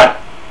hey, get hot.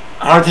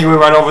 I don't think we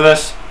went over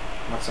this.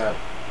 What's that?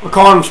 We're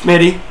calling him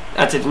Smitty.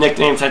 That's his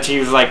nickname since he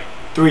was like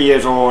 3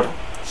 years old.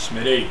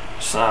 Smitty.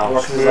 So. Well,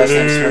 'cause his last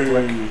name's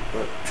Smithwick.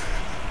 But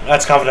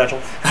That's confidential.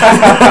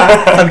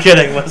 I'm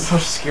kidding. Social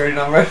security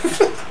number.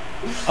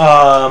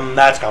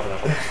 That's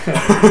confidential.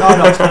 Oh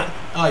no, it's not.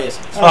 Oh yes,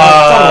 it is.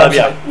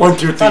 Yeah. 1,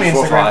 2, It's on 3,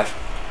 4, Instagram. 5.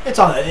 It's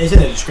on. It's in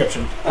the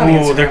description.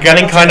 Ooh, they're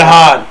getting kind of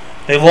hot.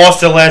 They lost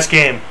their last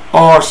game.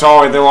 Oh,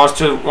 sorry, they lost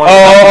to one.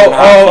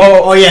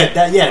 Oh yeah,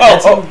 that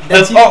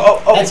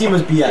team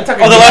was BS. Oh,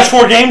 the last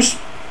 4 games,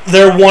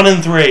 they're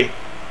 1-3.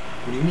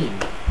 What do you mean?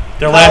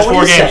 Their last what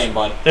 4 are you games, saying,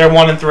 bud? they're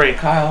 1-3.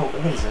 Kyle,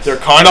 what is this? They're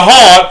kind of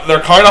hot. They're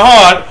kind of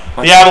hot.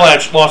 The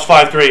Avalanche lost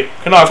 5-3.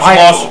 Canucks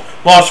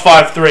lost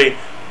 5-3.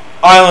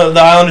 The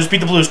Islanders beat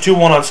the Blues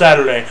 2-1 on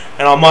Saturday,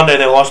 and on Monday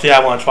they lost the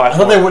Avalanche 5-4. I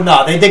thought they would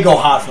not. They did go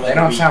hot for like They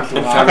a don't week. sound too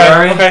In hot.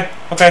 February.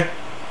 Okay.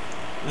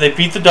 They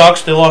beat the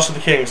Ducks. They lost to the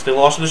Kings. They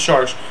lost to the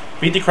Sharks.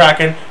 Beat the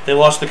Kraken. They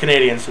lost to the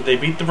Canadians. They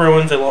beat the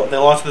Bruins. They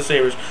lost to the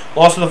Sabres.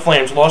 Lost to the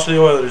Flames. Lost to the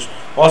Oilers.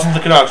 Lost to the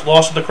Canucks.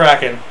 Lost to the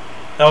Kraken.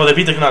 No, they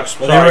beat the Canucks.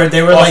 Well, Sorry.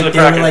 they were Lost to like the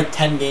Kraken.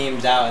 10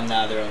 games out, and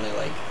now they're only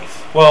like.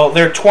 Well,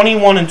 they're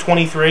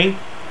 21-23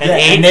 and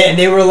 8. And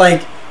they were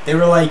like.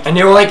 And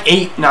they were like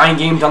 8, 9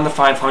 games under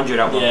 500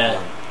 at one Yeah.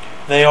 point.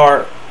 They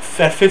are at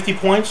 50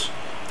 points.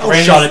 The Oh,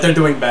 shut it! They're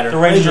doing better. The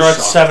Rangers They are at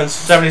just suck.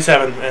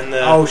 77, and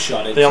Oh,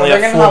 shut it! they only So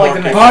have they're 4 gonna more like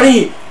the games.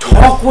 Buddy,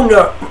 talk when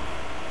the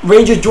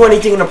Rangers do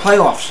anything in the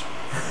playoffs.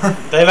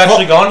 They've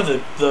actually gone to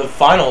the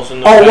finals. In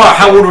the Oh, past- what?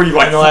 How old were you?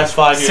 Like in the last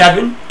 5 years?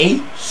 7,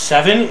 8?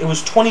 7? It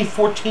was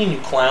 2014, you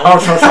clown. Oh,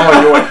 so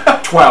sorry, you were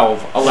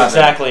 12, 11.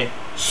 Exactly.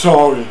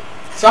 Sorry.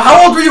 So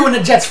how old were you when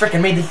the Jets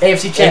freaking made the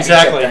AFC Championship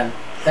Exactly. then?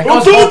 That Oh,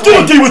 goes don't both do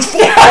ways. it. He was 4.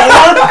 11,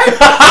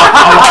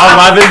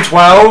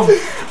 12?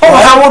 Oh,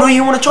 how old were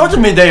you when the Chargers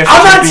made their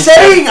I'm not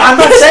saying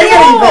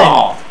anything.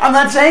 Oh. I'm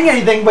not saying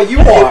anything, but you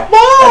are. That's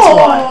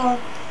why.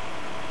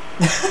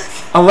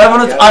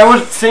 11, I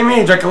was same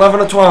age, like 11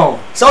 or 12.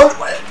 So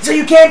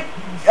you can't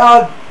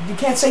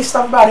say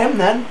stuff about him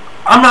then.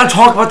 I'm not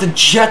talking about the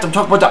Jets, I'm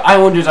talking about the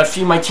Islanders. I've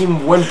seen my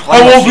team win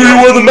playoffs. How old were you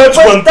when the Mets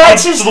But went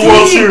that's to his the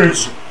World team.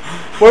 Series?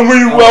 When were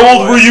you? How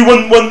old were you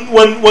when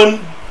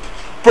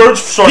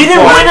Birds started He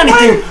didn't flying? win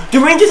anything. The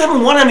Rangers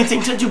haven't won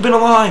anything since you've been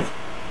alive.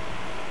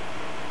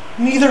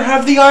 Neither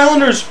have the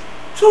Islanders.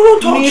 So don't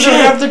talk Neither shit.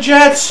 have the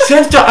Jets.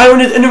 Since the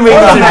Islanders and the Rangers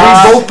What a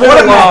have mess. both been What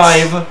a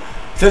alive.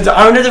 Since the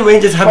Islanders and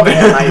Rangers have Fuck been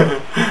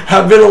that.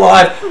 have been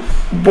alive,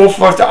 both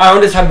of us, the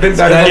Islanders have been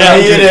better than the Yeah,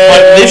 Rangers.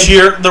 but this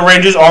year the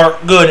Rangers are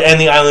good and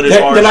the Islanders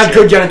are. They're not shit.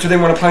 good yet until they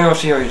win a playoff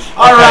series.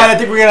 All right, I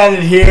think we're gonna end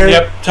it here.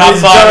 Yep, top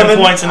Ladies and 5 in gentlemen,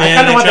 points in the I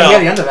kind of want to hear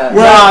the NHL. end of that.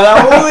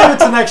 Well, we'll leave it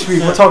to next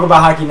week. We'll talk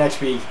about hockey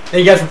next week.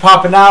 Thank you guys for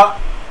popping out.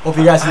 Hope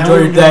you guys enjoy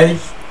your day.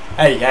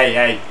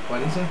 Hey. What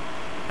did he say?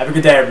 Have a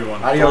good day,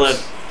 everyone. Adios.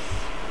 Live.